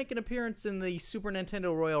you did make an appearance in the Super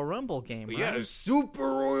Nintendo Royal Rumble game, right? Yeah, Super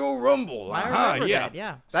Royal Rumble. I remember that,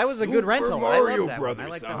 yeah. That was a good rental. Super I loved Mario that one. Brothers. I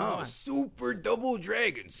like that one a lot. Super Double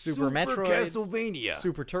Dragon. Super Metroid. Castlevania.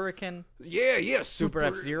 Super Turrican. Yeah. Super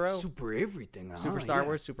F-Zero. Super everything. Super Star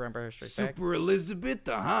Wars. Super Empire Strikes Back. Super Elizabeth.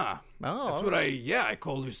 Oh, That's what I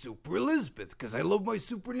call her Super Elizabeth because I love my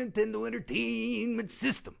Super Nintendo Entertainment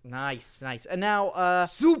System. Nice. And now,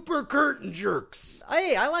 Super Curtain Jerks.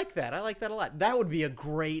 hey, I like that. I like that a lot. That would be a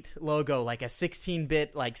great logo, like a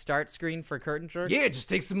 16-bit start screen for Curtain Jerks. Yeah, just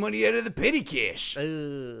take some money out of the petty cash. Ugh.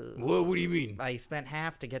 What do you mean? I spent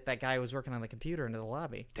half to get that guy who was working on the computer into the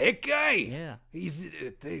lobby. That guy? Yeah. He's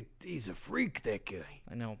a freak, that guy.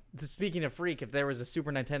 I know. Speaking of freak, if there was a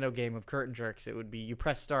Super Nintendo game of Curtain Jerks, it would be you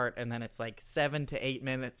press start and then it's like 7 to 8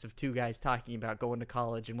 minutes of two guys talking about going to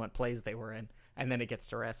college and what plays they were in, and then it gets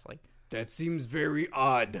to wrestling. That seems very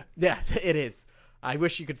odd. Yeah, it is. I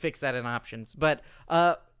wish you could fix that in options. But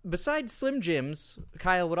besides Slim Jims,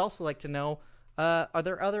 Kyle would also like to know, are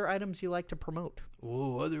there other items you like to promote?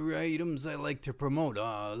 Oh, other items I like to promote.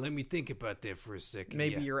 Let me think about that for a second.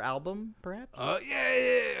 Maybe your album, perhaps? Yeah,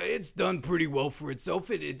 it's done pretty well for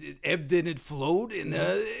itself. It ebbed and it flowed, and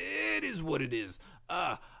it is what it is.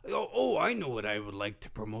 I know what I would like to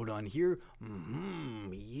promote on here.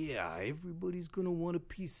 Yeah, everybody's gonna want a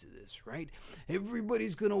piece of this, right?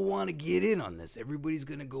 Everybody's gonna want to get in on this. Everybody's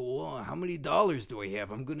gonna go, oh, how many dollars do I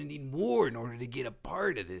have? I'm gonna need more in order to get a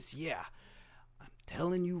part of this. Yeah.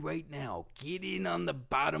 Telling you right now, get in on the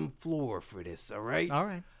bottom floor for this, all right? All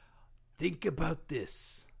right. Think about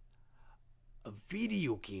this. A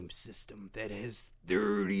video game system that has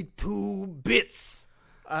 32 bits.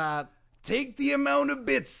 Take the amount of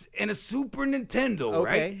bits in a Super Nintendo,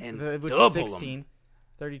 right? And which double is 16.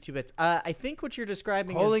 32 bits. I think what you're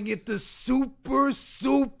describing Calling is... it the Super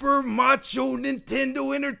Macho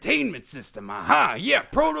Nintendo Entertainment System. Aha, yeah,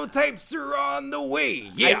 prototypes are on the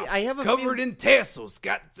way. Yeah, I have a covered in tassels,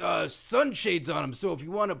 got sunshades on them, so if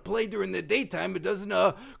you want to play during the daytime, it doesn't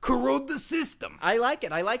corrode the system. I like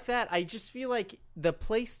it. I like that. I just feel like the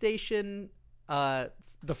PlayStation...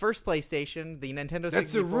 the first PlayStation, the Nintendo 64.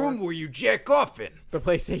 That's a room where you jack off in. The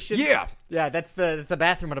PlayStation? Yeah. Yeah, that's the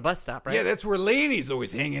bathroom at a bus stop, right? Yeah, that's where Laney's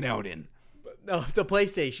always hanging out in. No, the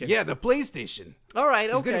PlayStation. Yeah, the PlayStation. All right,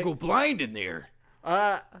 okay. He's going to go blind in there.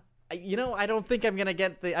 I don't think I'm going to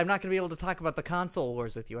get I'm not going to be able to talk about the console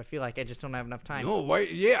wars with you. I feel like I just don't have enough time. No, why?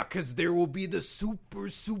 Yeah, because there will be the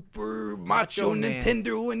Super Macho Man.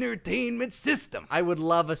 Nintendo Entertainment System. I would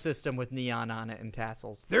love a system with neon on it and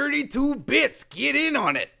tassels. 32 bits. Get in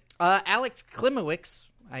on it. Alex Klimowicz.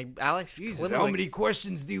 Jesus, how many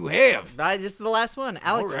questions do you have? This is the last one.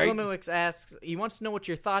 Alex All right. Klimowicz asks, he wants to know what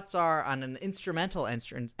your thoughts are on an instrumental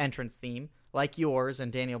entrance theme, like yours and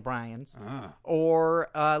Daniel Bryan's, or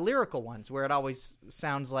lyrical ones, where it always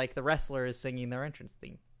sounds like the wrestler is singing their entrance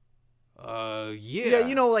theme. Yeah. Yeah,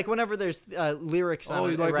 you know, like whenever there's lyrics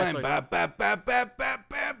on you a like wrestler. bam, bam, bam, bam, bam,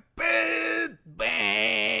 bam, bam,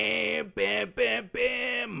 bam, bam, bam,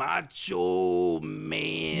 bam, Macho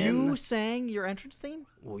Man. You sang your entrance theme?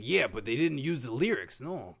 Well, yeah, but they didn't use the lyrics,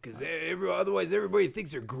 no, because otherwise everybody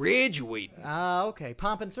thinks they're graduating. Okay.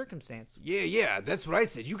 Pomp and circumstance. Yeah, that's what I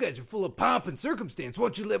said. You guys are full of pomp and circumstance. Why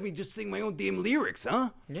don't you let me just sing my own damn lyrics,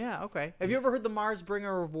 huh? Yeah, okay. Have you ever heard the Mars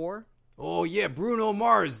Bringer of War? Oh, yeah, Bruno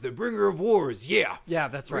Mars, the bringer of wars, yeah. Yeah,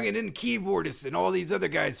 that's right. Bringing in keyboardists and all these other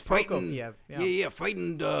guys fighting. Prokofiev, yeah. Yeah,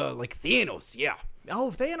 fighting like Thanos, yeah.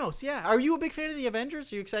 Oh, Thanos, yeah. Are you a big fan of the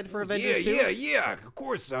Avengers? Are you excited for Avengers too? Yeah, of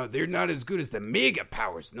course. They're not as good as the mega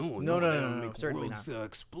powers. No, No, they don't make certainly worlds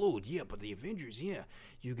explode. Yeah, but the Avengers, yeah.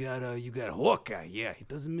 You got Hawkeye, yeah. He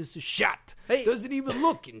doesn't miss a shot. Hey. Doesn't even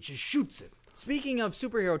look and just shoots it. Speaking of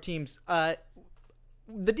superhero teams, the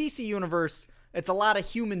DC universe, it's a lot of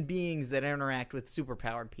human beings that interact with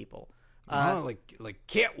superpowered people. Like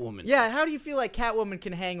Catwoman. Yeah, how do you feel like Catwoman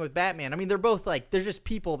can hang with Batman? I mean, they're both they're just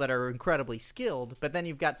people that are incredibly skilled, but then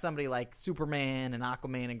you've got somebody like Superman and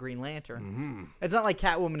Aquaman and Green Lantern. Mm-hmm. It's not like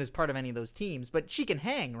Catwoman is part of any of those teams, but she can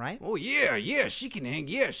hang, right? Oh, yeah, she can hang.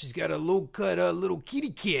 Yeah, she's got a low-cut little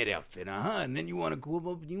kitty cat outfit, and then you want to go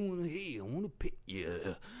up and you want to, hey, I want to pet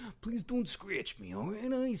you. Please don't scratch me, all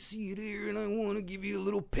right? I see you there, and I want to give you a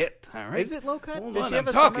little pet, all right? Is it low-cut? Hold Does on, she have I'm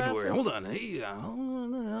a talking summer to her. outfit? Hold on. Hey,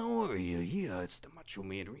 how are you? Yeah, it's the Macho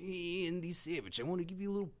Man, Randy Savage. I want to give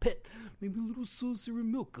you a little pet, maybe a little saucer of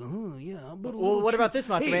milk, Yeah, how about a Well, little what treat? about this,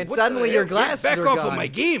 Macho Hey, Man? what the Suddenly hell? your glasses Back are off gone. of my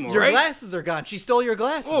game, all Your right? glasses are gone. She stole your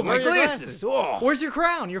glasses. Oh, Where my are your glasses. Oh. Where's your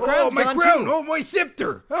crown? Your crown's my gone crown. too. Oh, my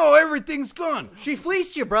scepter. Oh, everything's gone. She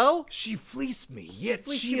fleeced you, bro. She fleeced me, yet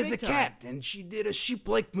fleeced she you is a big cat, and she did a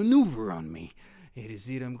sheep-like maneuver on me. It is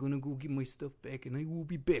it. I'm gonna go get my stuff back, and I will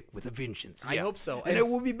be back with a vengeance. I hope so. And I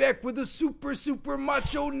will be back with a super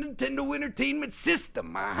macho Nintendo Entertainment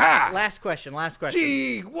System. Aha! Last question.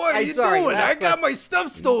 Gee, what are I'm you sorry, doing? last I got my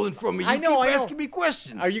stuff stolen from me. You I know. keep asking me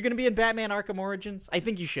questions. Are you going to be in Batman Arkham Origins? I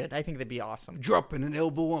think you should. I think that'd be awesome. dropping an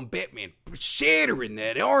elbow on Batman, shattering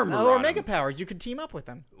that armor? Or on Mega him? Powers. You could team up with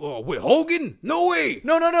them. Oh, with Hogan? No way.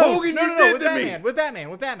 No. Hogan, no, you're no, dead with to Batman. me.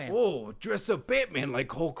 With Batman. Oh, dress up Batman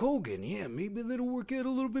like Hulk Hogan. Yeah, maybe that'll work out a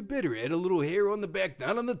little bit better. Add a little hair on the back,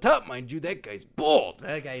 not on the top, mind you. That guy's bald.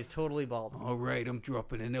 That guy is totally bald. All right, I'm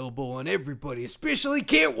dropping an elbow on everybody, especially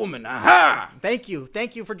Catwoman. Aha! Thank you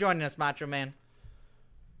for joining us, Macho Man.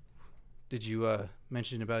 Did you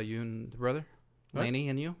mention about you and the brother? Laney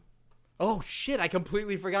and you? Oh shit! I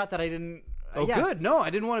completely forgot that I didn't. Oh, yeah. good. No, I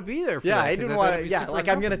didn't want to be there for Yeah, that. I 'cause didn't thought want it'd to. be Yeah, super like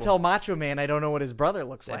I'm gonna uncomfortable. tell Macho Man I don't know what his brother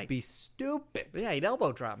looks That'd like. be stupid. Yeah, he'd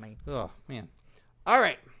elbow drop me. Oh, man. All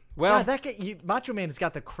right. Well, God, that guy, Macho Man has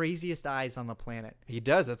got the craziest eyes on the planet. he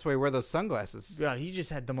does. That's why he wear those sunglasses. Yeah, he just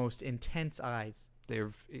had the most intense eyes.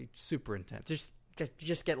 They're super intense.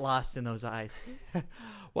 Just get lost in those eyes.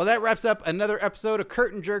 Well, that wraps up another episode of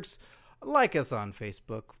Curtain Jerks. Like us on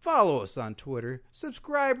Facebook. Follow us on Twitter.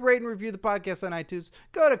 Subscribe, rate, and review the podcast on iTunes.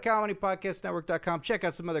 Go to comedypodcastnetwork.com. Check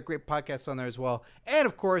out some other great podcasts on there as well. And,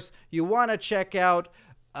 of course, you want to check out,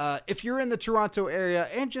 if you're in the Toronto area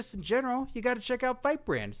and just in general, you got to check out Fight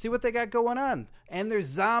Brand. See what they got going on. And their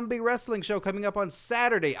zombie wrestling show coming up on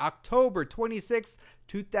Saturday, October 26th,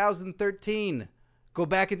 2013. Go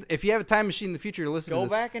back and if you have a time machine in the future to listen to this,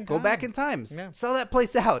 go back in time. Yeah. Sell that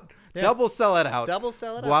place out. Yeah. Double sell it out. Double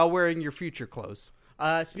sell it out. While wearing your future clothes.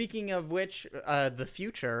 Speaking of which, the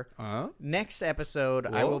future, Uh-huh. next episode,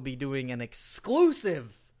 I Whoa. will be doing an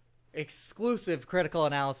exclusive critical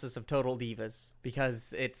analysis of Total Divas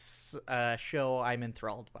because it's a show I'm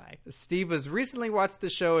enthralled by. Steve has recently watched the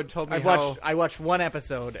show and told me I watched one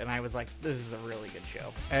episode and I was like, this is a really good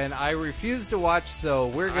show. and I refuse to watch, so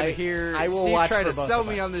we're going to hear I will Steve watch try for to both sell of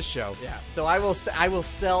me us. on this show. Yeah. So I will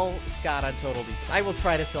sell Scott on Total Divas. I will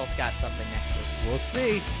try to sell Scott something next week. We'll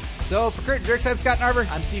see. So for Curtain Jerks, I'm Scott Narver.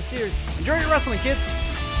 I'm Steve Sears. Enjoy your wrestling, kids.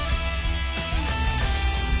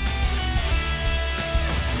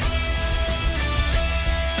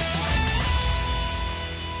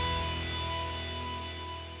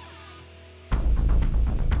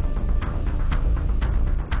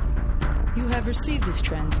 You have received this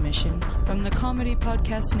transmission from the Comedy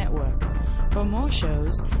Podcast Network. For more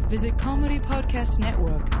shows, visit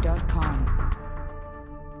comedypodcastnetwork.com.